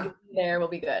 Just Yeah. there. We'll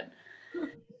be good.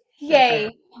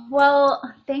 Yay. Well,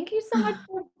 thank you so much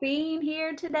for being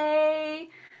here today.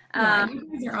 Yeah, you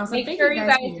guys are awesome. Make Thank sure you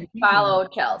guys for follow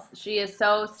Chelsea. She is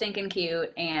so stinking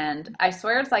cute, and I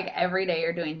swear it's like every day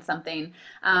you're doing something.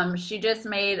 She just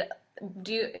made.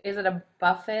 Is it a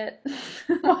buffet?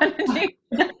 What did she?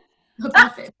 A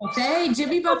buffet. Buffet?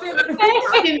 Jimmy Buffett?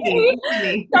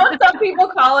 Don't some people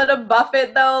call it a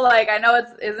buffet though? Like I know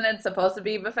isn't it supposed to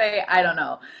be buffet? I don't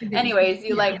know. Anyways,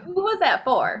 who was that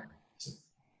for?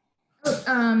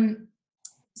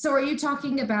 So are you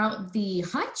talking about the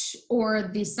hutch or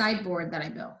the sideboard that I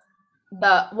built?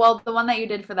 The one that you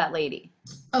did for that lady.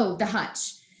 Oh, the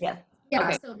hutch. Yes. Yeah.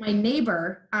 Okay. So my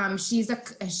neighbor, she's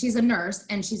a nurse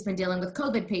and she's been dealing with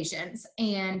COVID patients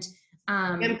and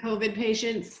COVID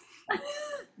patients.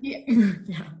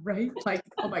 yeah, right. Like,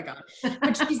 oh my God.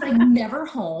 But she's like never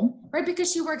home, right?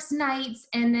 Because she works nights.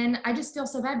 And then I just feel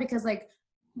so bad because like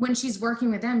when she's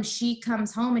working with them, she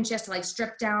comes home and she has to like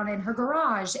strip down in her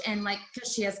garage and like,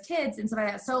 cause she has kids and stuff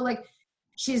like that. So like,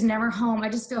 she's never home. I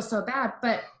just feel so bad.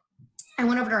 But I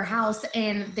went over to her house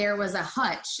and there was a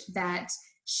hutch that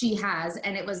she has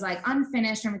and it was like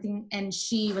unfinished and everything. And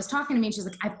she was talking to me and she's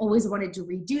like, I've always wanted to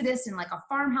redo this in like a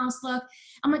farmhouse look.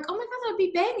 I'm like, oh my God, that would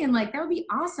be banging. Like, that would be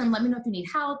awesome. Let me know if you need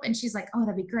help. And she's like, oh,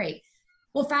 that'd be great.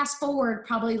 Well, fast forward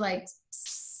probably like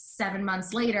 7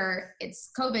 months later,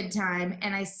 it's COVID time.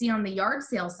 And I see on the yard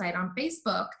sale site on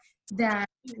Facebook that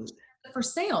for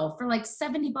sale for like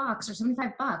 $70 or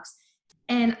 $75.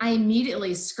 And I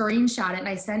immediately screenshot it and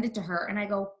I send it to her and I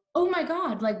go, oh my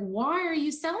God, like, why are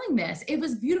you selling this? It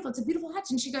was beautiful. It's a beautiful hutch.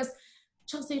 And she goes,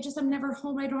 Chelsea, I'm never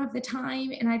home. I don't have the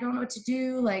time and I don't know what to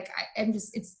do. Like, I'm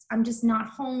just not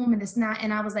home and this and that.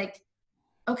 And I was like,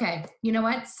 okay, you know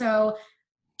what? So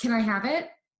can I have it?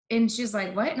 And she's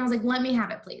like, what? And I was like, let me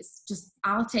have it, please.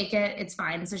 I'll take it. It's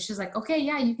fine. And so she's like, okay,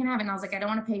 yeah, you can have it. And I was like, I don't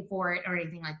want to pay for it or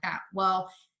anything like that.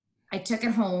 Well, I took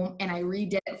it home and I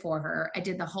redid it for her. I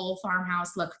did the whole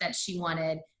farmhouse look that she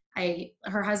wanted.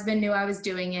 Her husband knew I was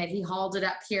doing it. He hauled it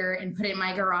up here and put it in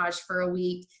my garage for a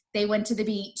week. They went to the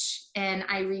beach and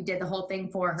I redid the whole thing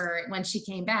for her. When she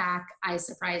came back, I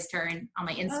surprised her and on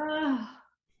my Instagram.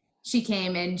 She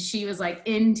came and she was like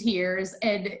in tears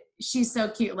and she's so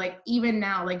cute. Like even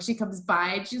now, like she comes by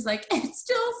and she's like, it's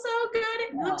still so good.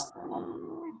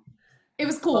 It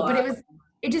was cool, but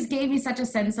it just gave me such a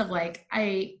sense of like,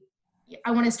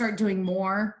 I want to start doing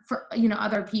more for, you know,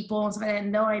 other people and stuff like that.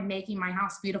 And though I'm making my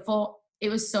house beautiful, it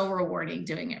was so rewarding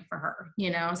doing it for her, you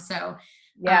know? So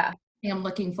Yeah. I'm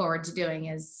looking forward to doing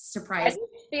is I surprise.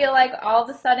 just feel like all of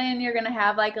a sudden you're gonna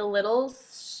have like a little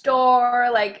store,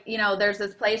 like, you know, there's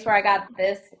this place where I got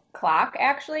this clock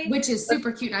actually. Which is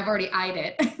super cute. And I've already eyed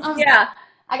it. I was Yeah,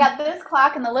 I got this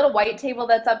clock and the little white table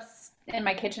that's up in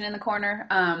my kitchen in the corner.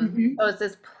 So it's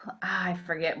this, I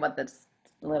forget what this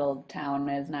little town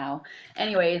is now.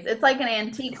 Anyways, it's like an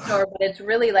antique store, but it's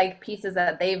really like pieces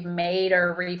that they've made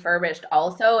or refurbished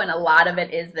also, and a lot of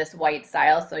it is this white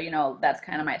style. So, you know, that's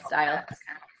kind of my style.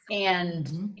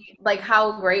 And like,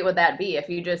 how great would that be if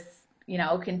you just, you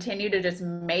know, continue to just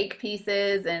make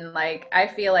pieces? And like, I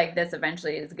feel like this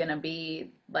eventually is going to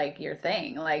be like your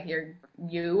thing, like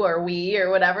you or we or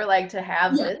whatever, like to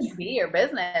have this be your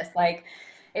business. Like,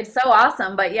 it's so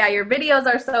awesome. But yeah, your videos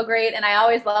are so great. And I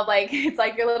always love, like, it's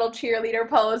like your little cheerleader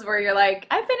pose where you're like,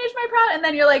 I finished my product. And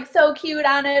then you're like so cute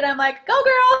on it. I'm like, go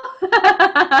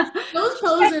girl. Those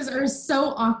poses are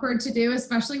so awkward to do,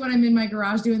 especially when I'm in my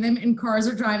garage doing them and cars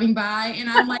are driving by. And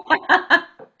I'm like, you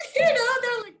know,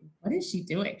 they're like, what is she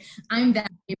doing? I'm that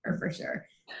gamer for sure.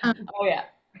 Oh yeah.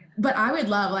 But I would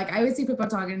love, like, I would see people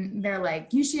talking, they're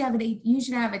like, you should have a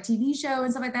TV show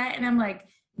and stuff like that. And I'm like,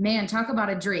 man, talk about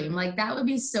a dream. Like, that would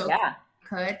be so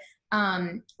cool.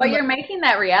 But you're making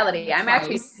that reality. I'm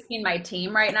actually teaching my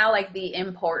team right now, like, the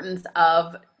importance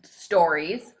of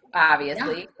stories,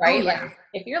 obviously, right? Like,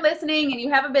 if you're listening and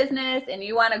you have a business and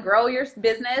you want to grow your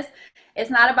business, it's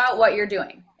not about what you're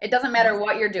doing. It doesn't matter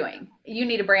what you're doing. You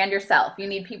need to brand yourself. You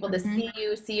need people to see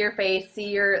you, see your face, see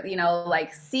your, you know,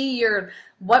 like, see your,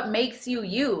 what makes you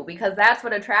you, because that's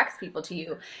what attracts people to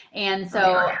you. And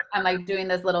so I'm like doing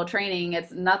this little training.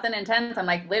 It's nothing intense. I'm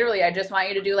like, literally, I just want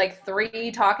you to do like 3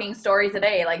 talking stories a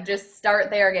day. Like, just start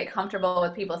there, get comfortable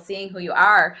with people seeing who you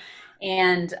are.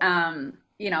 And,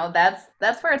 you know,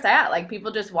 that's where it's at. Like,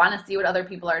 people just want to see what other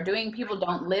people are doing. People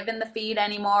don't live in the feed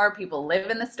anymore. People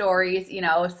live in the stories, you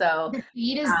know, so. The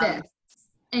feed is this.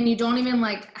 And you don't even,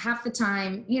 like, half the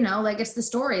time, you know, like, it's the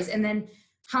stories. And then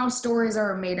how stories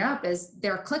are made up is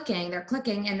they're clicking.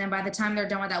 And then by the time they're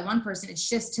done with that one person, it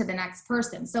shifts to the next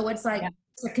person. So it's like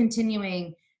it's a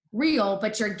continuing reel,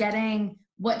 but you're getting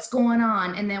what's going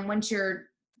on. And then once you're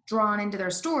drawn into their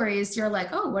stories, you're like,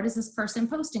 oh, what is this person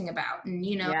posting about? And,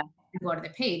 you know, you go to the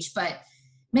page. But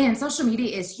man, social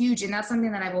media is huge. And that's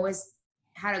something that I've always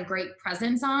had a great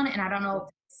presence on. And I don't know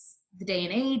if it's the day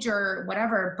and age or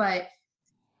whatever, but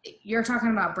you're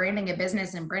talking about branding a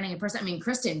business and branding a person. I mean,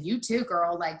 Kristen, you too,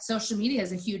 girl, like, social media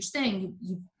is a huge thing.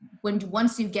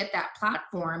 Once you get that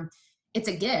platform, it's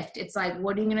a gift. It's like,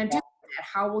 what are you going to do with it?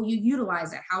 How will you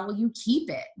utilize it? How will you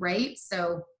keep it? Right.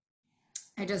 So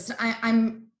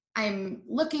I'm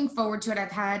looking forward to it. I've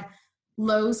had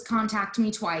Lowe's contact me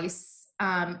twice.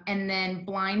 And then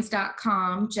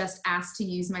blinds.com just asked to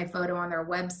use my photo on their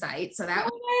website. So that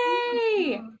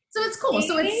so it's cool.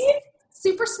 So it's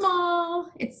super small.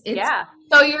 It's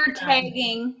So you're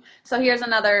tagging. So here's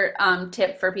another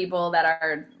tip for people that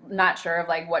are not sure of,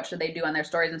 like, what should they do on their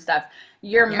stories and stuff.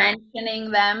 You're mentioning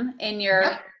them in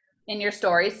your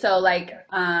stories. So, like,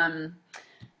 I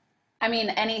mean,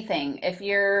 anything. If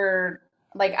you're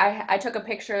like, I took a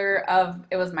picture of,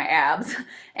 it was my abs,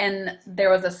 and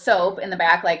there was a soap in the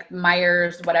back, like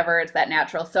Myers, whatever, it's that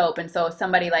natural soap. And so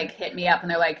somebody like hit me up and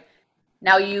they're like,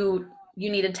 now you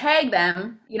need to tag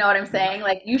them. You know what I'm saying?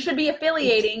 Like, you should be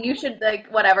affiliating. You should, like,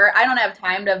 whatever. I don't have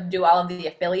time to do all of the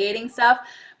affiliating stuff.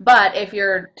 But if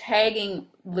you're tagging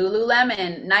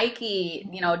Lululemon, Nike,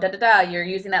 you know, you're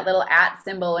using that little @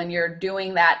 symbol and you're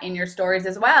doing that in your stories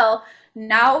as well.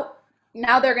 Now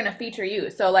they're going to feature you.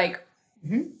 So, like,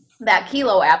 that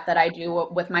Kilo app that I do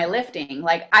with my lifting,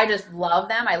 like, I just love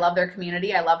them. I love their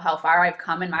community. I love how far I've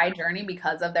come in my journey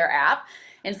because of their app.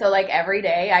 And so, like, every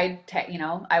day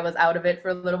I was out of it for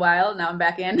a little while. Now I'm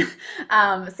back in.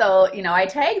 So, you know, I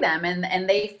tag them and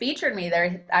they featured me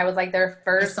there. I was like their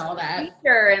first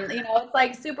feature, and, you know, it's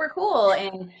like super cool.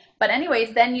 But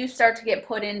anyways, then you start to get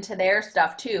put into their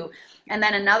stuff too. And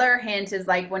then another hint is,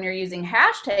 like, when you're using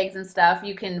hashtags and stuff,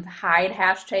 you can hide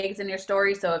hashtags in your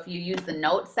story. So if you use the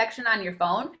notes section on your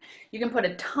phone, you can put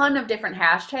a ton of different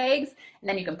hashtags, and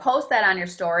then you can post that on your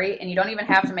story, and you don't even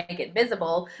have to make it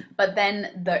visible, but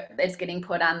then it's getting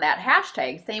put on that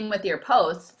hashtag. Same with your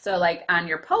posts. So, like, on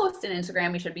your post in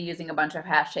Instagram, you should be using a bunch of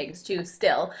hashtags too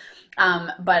still.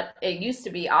 But it used to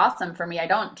be awesome for me. I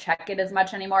don't check it as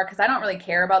much anymore because I don't really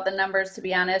care about the numbers, to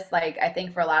be honest. Like, I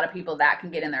think for a lot of people that can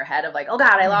get in their head of, like, oh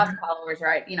God, I lost followers,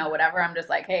 right? You know, whatever. I'm just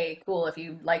like, hey, cool. If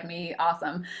you like me,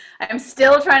 awesome. I'm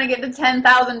still trying to get to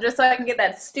 10,000 just so I can get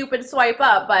that stupid swipe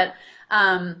up. But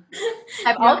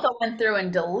I've also went through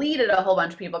and deleted a whole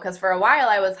bunch of people because for a while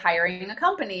I was hiring a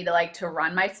company to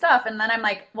run my stuff. And then I'm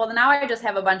like, well, now I just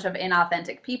have a bunch of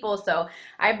inauthentic people. So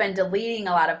I've been deleting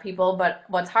a lot of people. But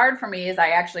what's hard for me is I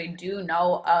actually do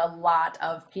know a lot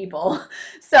of people.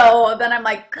 So then I'm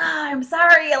like, God, I'm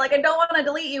sorry. Like, I don't want to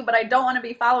delete you, but I don't want to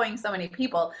be following so many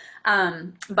people.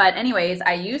 But anyways,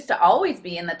 I used to always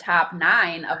be in the top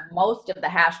 9 of most of the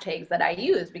hashtags that I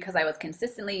use because I was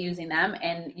consistently using them.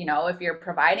 And, if you're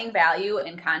providing value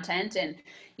in content and,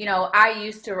 I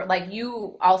used to, like,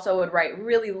 you also would write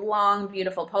really long,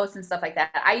 beautiful posts and stuff like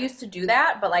that. I used to do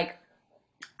that, but like,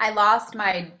 I lost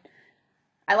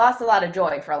a lot of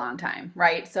joy for a long time,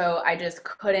 right? So I just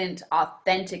couldn't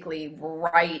authentically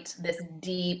write this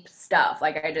deep stuff.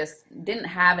 Like I just didn't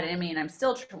have it in me, and I'm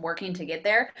still working to get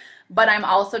there, but I'm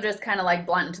also just kind of like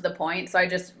blunt and to the point. So I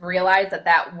just realized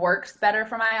that works better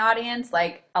for my audience.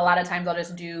 Like a lot of times I'll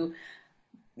just do,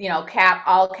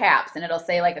 all caps, and it'll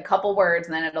say like a couple words,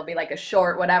 and then it'll be like a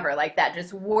short whatever. Like that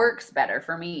just works better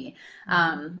for me.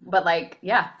 But like,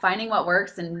 yeah, finding what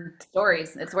works in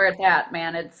stories, it's where it's at,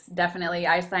 man. It's definitely,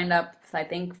 I signed up, I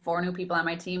think 4 new people on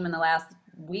my team in the last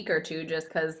week or 2, just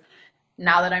because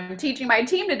now that I'm teaching my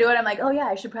team to do it, I'm like, oh yeah,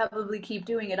 I should probably keep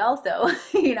doing it also,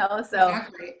 so.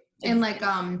 Exactly. And like,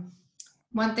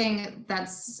 one thing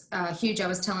that's huge, I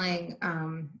was telling,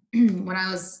 when I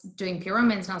was doing Pure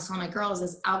Romance and I was telling my girls,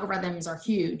 is algorithms are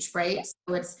huge, right?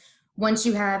 So it's, once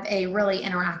you have a really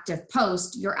interactive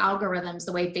post, your algorithms,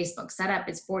 the way Facebook's set up,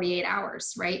 is 48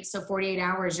 hours, right? So 48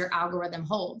 hours, your algorithm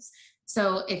holds.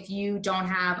 So if you don't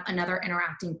have another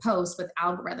interacting post with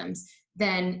algorithms,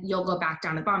 then you'll go back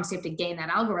down to the bottom. So you have to gain that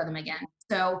algorithm again.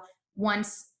 So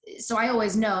I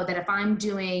always know that if I'm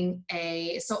doing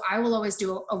so I will always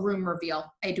do a room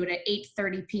reveal. I do it at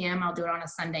 8:30 p.m. I'll do it on a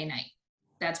Sunday night.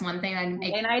 That's one thing I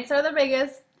make. Sunday nights are the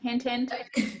biggest. Hint, hint.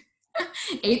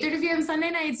 8:30 p.m.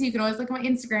 Sunday nights. So you can always look at my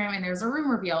Instagram and there's a room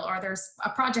reveal or there's a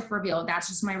project reveal. That's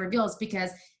just my reveals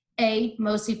because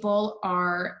most people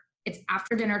it's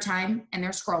after dinner time and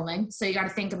they're scrolling. So you got to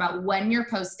think about when you're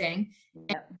posting,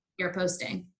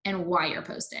 and why you're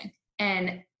posting.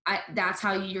 And that's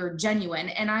how you're genuine.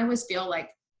 And I always feel like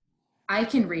I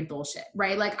can read bullshit,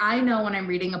 right? Like I know when I'm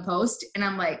reading a post and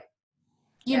I'm like,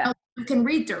 you can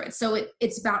read through it. So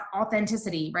it's about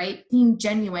authenticity, right? Being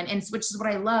genuine. And which is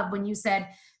what I love when you said,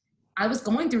 I was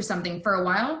going through something for a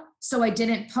while, so I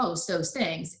didn't post those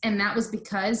things. And that was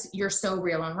because you're so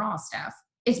real and raw, Steph.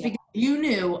 It's because you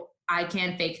knew I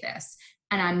can't fake this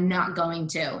and I'm not going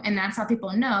to. And that's how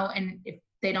people know. And if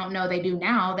they don't know, they do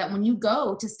now, that when you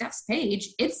go to Steph's page,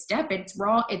 it's Steph, it's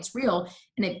raw, it's real.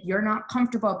 And if you're not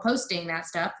comfortable posting that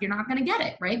stuff, you're not going to get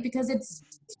it, right? Because it's,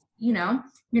 you're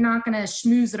not going to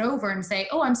schmooze it over and say,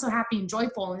 oh, I'm so happy and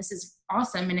joyful and this is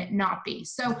awesome, and it not be.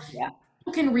 So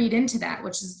people can read into that,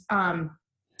 which is, and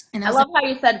I love how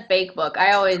you said fake book.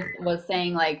 I always was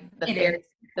saying like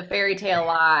the fairy tale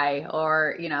lie,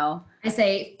 or, I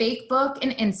say fake book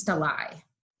and Insta lie.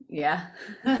 Yeah.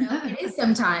 It is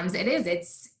sometimes. It is.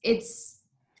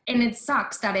 And it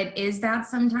sucks that it is that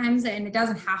sometimes, and it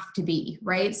doesn't have to be,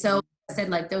 right? So I said,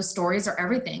 like, those stories are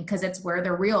everything because it's where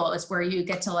they're real. It's where you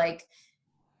get to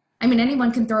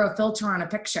anyone can throw a filter on a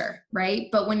picture, right?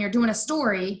 But when you're doing a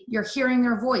story, you're hearing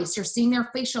their voice, you're seeing their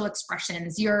facial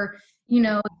expressions, you're,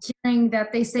 hearing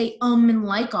that they say and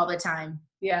like all the time.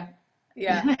 Yeah.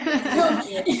 Yeah.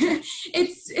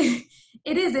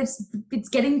 It's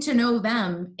getting to know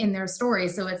them in their story.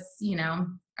 So it's,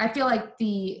 I feel like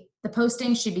the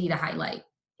posting should be the highlight.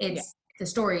 The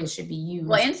stories should be used.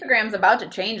 Well, Instagram's about to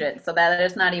change it so that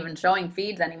it's not even showing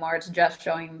feeds anymore. It's just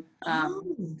showing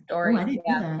stories. I didn't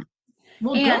know that.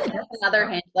 Well, and good. That's another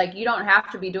hint. Like, you don't have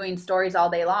to be doing stories all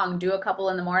day long. Do a couple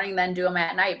in the morning, then do them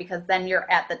at night, because then you're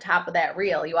at the top of that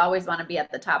reel. You always want to be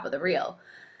at the top of the reel.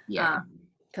 Yeah.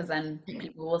 Because then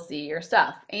people will see your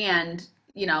stuff. And,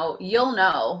 you'll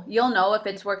know if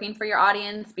it's working for your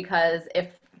audience, because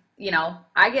if,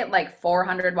 I get like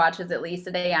 400 watches at least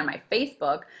a day on my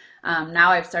Facebook. Now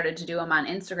I've started to do them on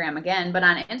Instagram again, but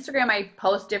on Instagram, I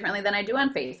post differently than I do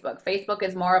on Facebook. Facebook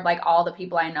is more of like all the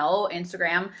people I know.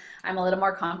 Instagram, I'm a little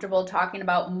more comfortable talking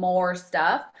about more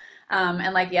stuff.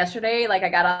 And like yesterday, like I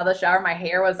got out of the shower, my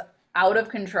hair was out of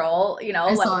control,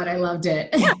 I saw it. I loved it.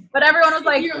 Yeah, but everyone was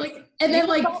like, you're like, and then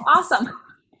like, so awesome.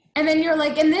 And then you're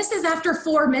like, and this is after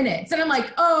 4 minutes. And I'm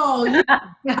like, oh, and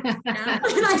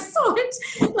I saw it.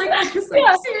 Like, I was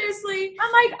like, seriously.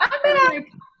 I'm like, I'm back.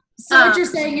 So what you're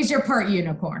saying is you're part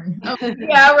unicorn. Oh.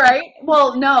 Yeah, right.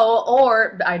 Well, no,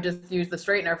 or I just used the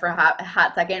straightener for a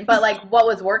hot second. But like what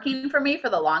was working for me for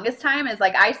the longest time is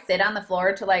like I sit on the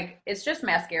floor to like, it's just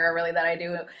mascara really that I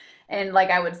do. And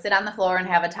like I would sit on the floor and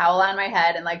have a towel on my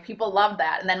head, and like people loved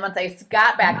that. And then once I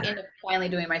got back into finally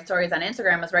doing my stories on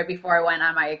Instagram was right before I went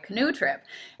on my canoe trip.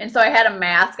 And so I had a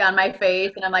mask on my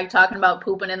face and I'm like talking about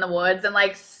pooping in the woods, and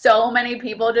like so many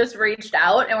people just reached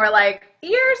out and were like,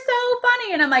 "You're so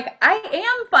funny." And I'm like, "I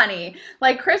am funny."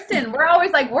 Like Kristen, we're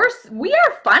always like, we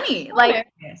are funny. Like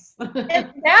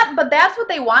but that's what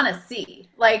they want to see.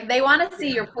 Like they want to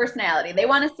see your personality. They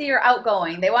want to see you're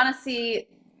outgoing. They want to see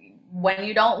when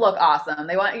you don't look awesome.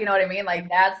 They want, you know what I mean? Like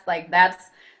that's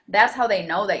how they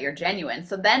know that you're genuine.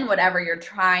 So then whatever you're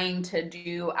trying to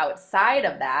do outside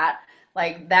of that,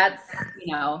 like that's,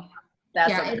 you know,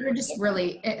 that's it just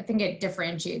really, I think it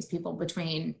differentiates people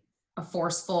between a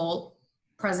forceful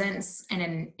presence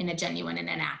and in a genuine and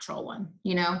a natural one,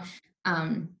 you know?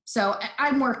 So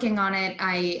I'm working on it.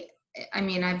 I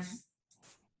mean,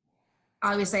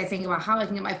 obviously I think about how I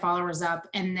can get my followers up,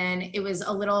 and then it was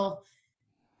a little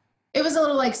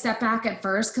like step back at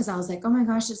first, because I was like, oh my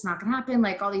gosh, it's not gonna happen.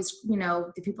 Like all these, you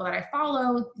know, the people that I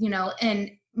follow, you know,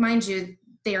 and mind you,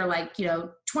 they are like, you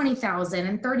know, 20,000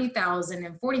 and 30,000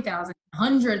 and 40,000,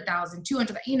 100,000,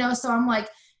 200, you know, so I'm like,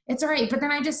 it's all right. But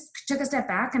then I just took a step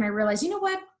back and I realized, you know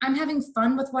what, I'm having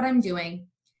fun with what I'm doing.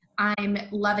 I'm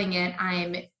loving it.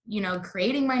 I'm, you know,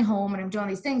 creating my home and I'm doing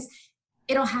these things.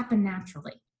 It'll happen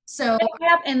naturally. So,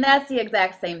 and that's the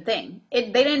exact same thing. They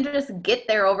didn't just get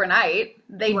there overnight.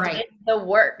 They did the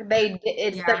work. The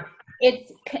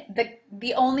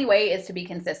only way is to be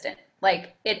consistent.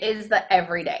 Like it is the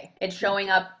everyday. It's showing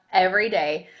up every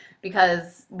day,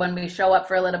 because when we show up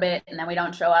for a little bit and then we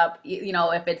don't show up, you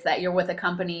know, if it's that you're with a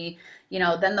company, you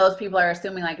know, then those people are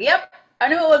assuming like, yep, I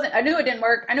knew it didn't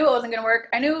work. I knew it wasn't going to work.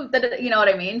 I knew that, you know what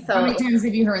I mean? So how many times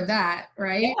have you heard that?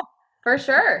 Right. Yeah, for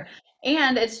sure.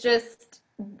 And it's just,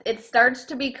 it starts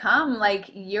to become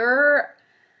like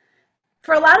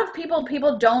for a lot of people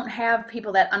don't have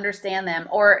people that understand them,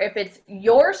 or if it's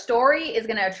your story is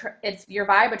going to, it's your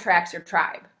vibe attracts your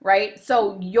tribe, right?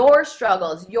 So your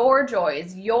struggles, your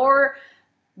joys, your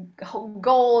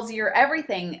goals, your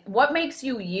everything, what makes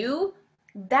you,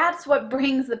 that's what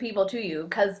brings the people to you,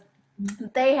 because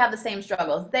they have the same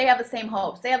struggles, they have the same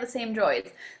hopes, they have the same joys,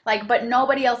 like, but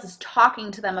nobody else is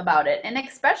talking to them about it. And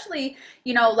especially,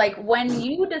 you know, like when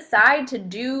you decide to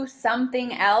do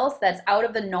something else that's out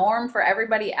of the norm for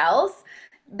everybody else,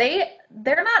 they're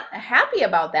not happy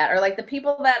about that. Or like the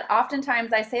people that,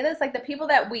 oftentimes I say this, like the people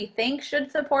that we think should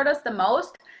support us the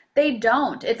most, they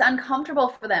don't. It's uncomfortable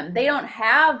for them. They don't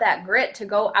have that grit to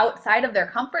go outside of their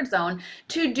comfort zone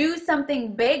to do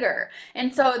something bigger.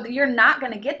 And so you're not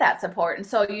going to get that support. And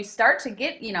so you start to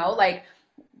get, you know, like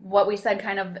what we said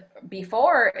kind of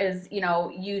before is, you know,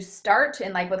 you start,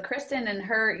 and like with Kristen and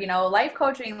her, you know, life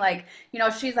coaching, like, you know,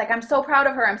 she's like, I'm so proud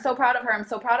of her. I'm so proud of her. I'm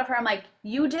so proud of her. I'm like,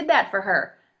 you did that for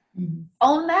her. Mm-hmm.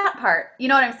 Own that part. You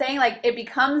know what I'm saying? Like it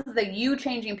becomes the you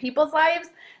changing people's lives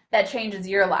that changes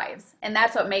your lives. And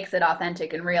that's what makes it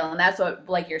authentic and real. And that's what,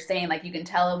 like you're saying, like you can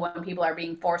tell when people are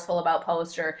being forceful about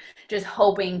posts or just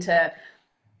hoping to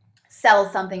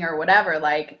sell something or whatever.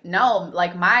 Like, no,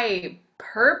 like my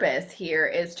purpose here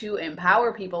is to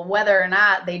empower people, whether or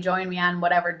not they join me on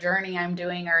whatever journey I'm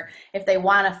doing, or if they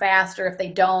want to fast, or if they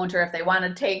don't, or if they want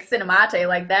to take Cinemate,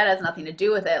 like that has nothing to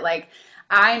do with it. Like,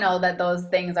 I know that those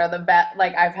things are the best.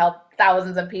 Like I've helped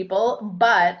thousands of people,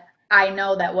 but I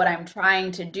know that what I'm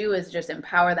trying to do is just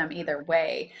empower them either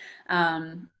way.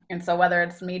 And so whether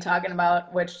it's me talking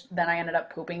about, which then I ended up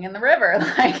pooping in the river,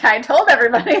 like I told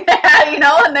everybody that, you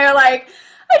know, and they're like,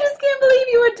 I just can't believe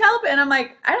you would tell. And I'm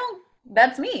like,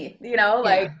 that's me, you know,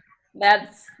 like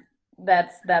that's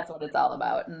what it's all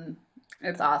about. And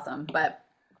it's awesome. But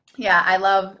yeah, I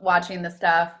love watching the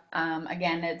stuff.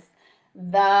 Again, it's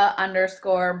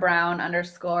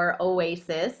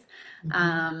 _Brown_Oasis.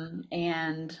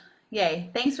 And yay.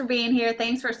 Thanks for being here.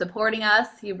 Thanks for supporting us.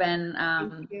 You've been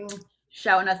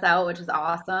shouting us out, which is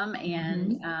awesome.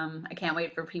 And I can't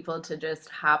wait for people to just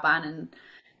hop on and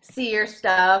see your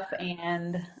stuff.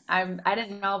 And I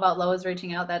didn't know about Lowe's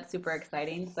reaching out. That's super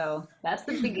exciting. So that's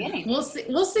the beginning. We'll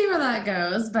see where that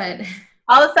goes. But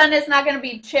all of a sudden it's not going to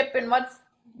be Chip and what's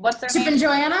their Chip name? And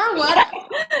Joanna? What? Yeah.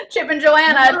 Chip and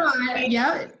Joanna.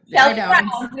 Yeah. Chelsea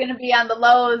Brown's going to be on the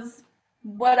Lowe's.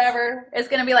 Whatever. It's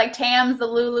going to be like Tam's the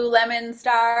Lululemon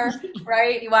star,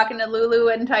 right? You walk into Lulu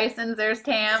and Tyson's, there's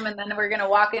Tam, and then we're going to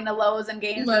walk into Lowe's and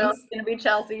Gainesville. It's going to be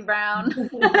Chelsea Brown.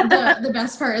 The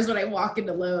best part is when I walk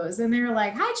into Lowe's and they're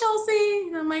like, hi, Chelsea.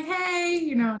 And I'm like, hey,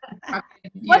 you know.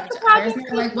 What's the project? And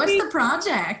they're like, what's the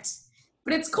project?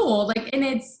 But it's cool. Like, and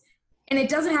it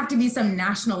doesn't have to be some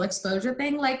national exposure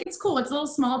thing. Like, it's cool. It's a little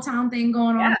small town thing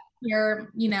going on here,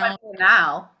 you know. But for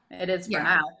now. It is for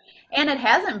now. And it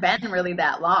hasn't been really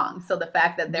that long. So the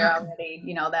fact that they're already,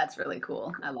 that's really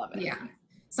cool. I love it. Yeah.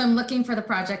 So I'm looking for the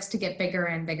projects to get bigger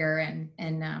and bigger. And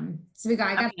so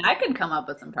I can come up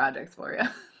with some projects for you.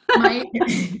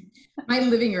 My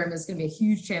living room is going to be a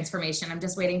huge transformation. I'm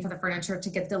just waiting for the furniture to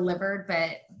get delivered,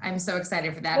 but I'm so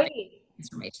excited for that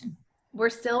transformation. We're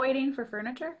still waiting for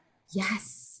furniture?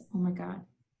 Yes. Oh my God.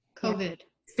 COVID.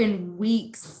 It's been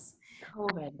weeks.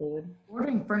 COVID, dude.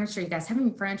 Ordering furniture, you guys,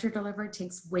 having furniture delivered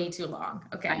takes way too long.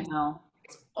 Okay. I know.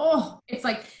 It's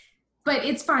like, but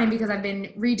it's fine because I've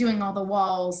been redoing all the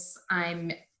walls.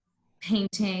 I'm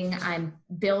painting, I'm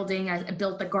building, I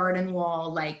built the garden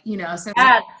wall, so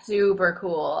that's super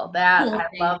cool. I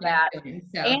love that.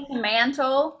 So. And the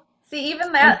mantle. See,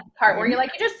 even that part where you're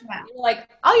like,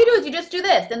 all you do is you just do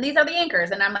this, and these are the anchors.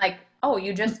 And I'm like, oh,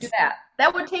 you just do that.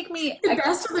 That would take me. The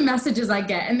best of the messages I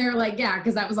get, and they're like, yeah,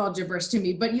 because that was all gibberish to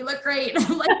me, but you look great.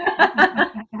 I'm like,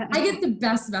 I get the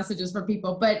best messages from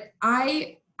people, but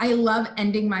I love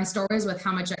ending my stories with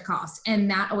how much it costs.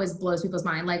 And that always blows people's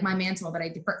mind. Like my mantle that I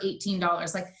did for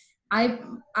 $18. Like I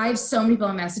have so many people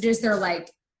in messages. They're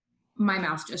like, my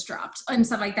mouth just dropped and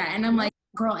stuff like that. And I'm like,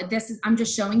 girl, I'm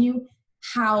just showing you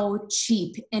how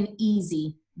cheap and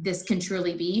easy this can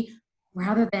truly be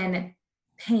rather than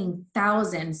paying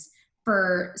thousands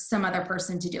for some other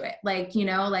person to do it.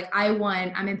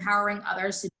 I'm empowering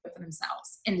others to do it for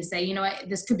themselves and to say, you know what,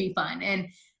 this could be fun. And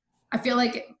I feel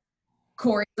like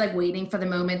Corey's like waiting for the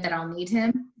moment that I'll need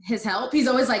his help. He's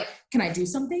always like, can I do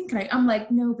something? I'm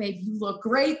like, no, babe, you look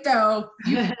great though.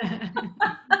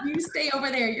 You stay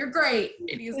over there. You're great.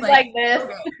 And he's like this.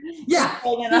 Okay. Yeah.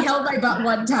 He held my butt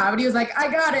one time and he was like, I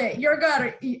got it. You're got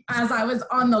it. As I was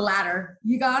on the ladder,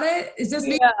 you got it? Is this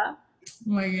me? Yeah.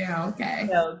 I'm like, yeah, okay.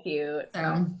 So cute.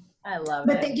 So I love it.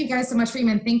 But thank you guys so much for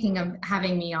even thinking of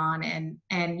having me on,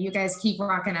 and you guys keep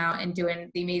rocking out and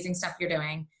doing the amazing stuff you're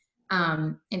doing.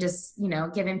 And just,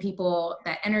 giving people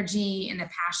that energy and the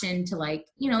passion to like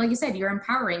you said, you're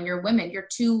empowering your women. You're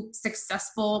two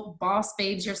successful boss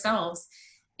babes yourselves.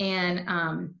 And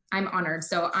I'm honored.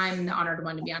 So I'm the honored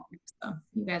one to be on here. So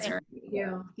you guys are.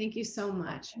 Thank you so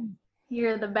much.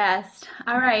 You're the best.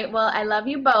 All right. Well, I love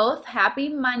you both. Happy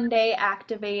Monday,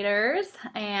 activators.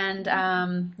 And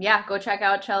go check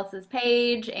out Chelsea's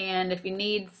page. And if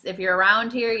you're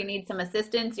around here, you need some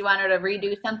assistance, you want her to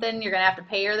redo something, you're going to have to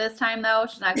pay her this time though.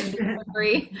 She's not going to do it for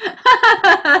free.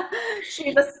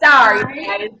 She's a star, you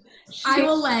guys. I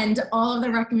will lend all of the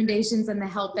recommendations and the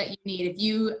help that you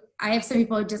need. I have some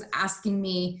people just asking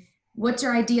me, what's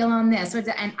your ideal on this?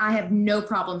 And I have no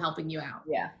problem helping you out.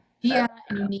 Yeah.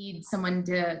 And you need someone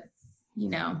to,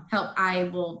 help. I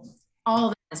will, all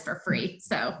of this for free.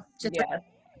 So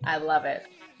I love it.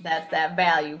 That's that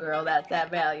value, girl. That's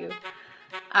that value.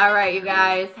 All right, you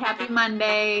guys. Happy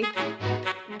Monday.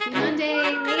 Happy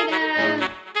Monday. Later.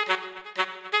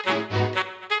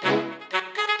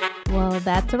 Well,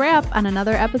 that's a wrap on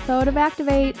another episode of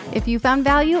Activate. If you found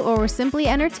value or were simply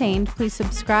entertained, please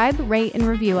subscribe, rate, and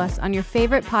review us on your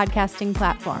favorite podcasting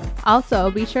platform. Also,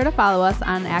 be sure to follow us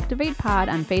on Activate Pod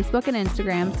on Facebook and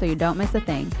Instagram so you don't miss a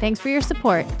thing. Thanks for your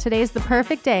support. Today's the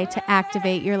perfect day to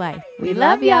activate your life. We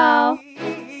love y'all.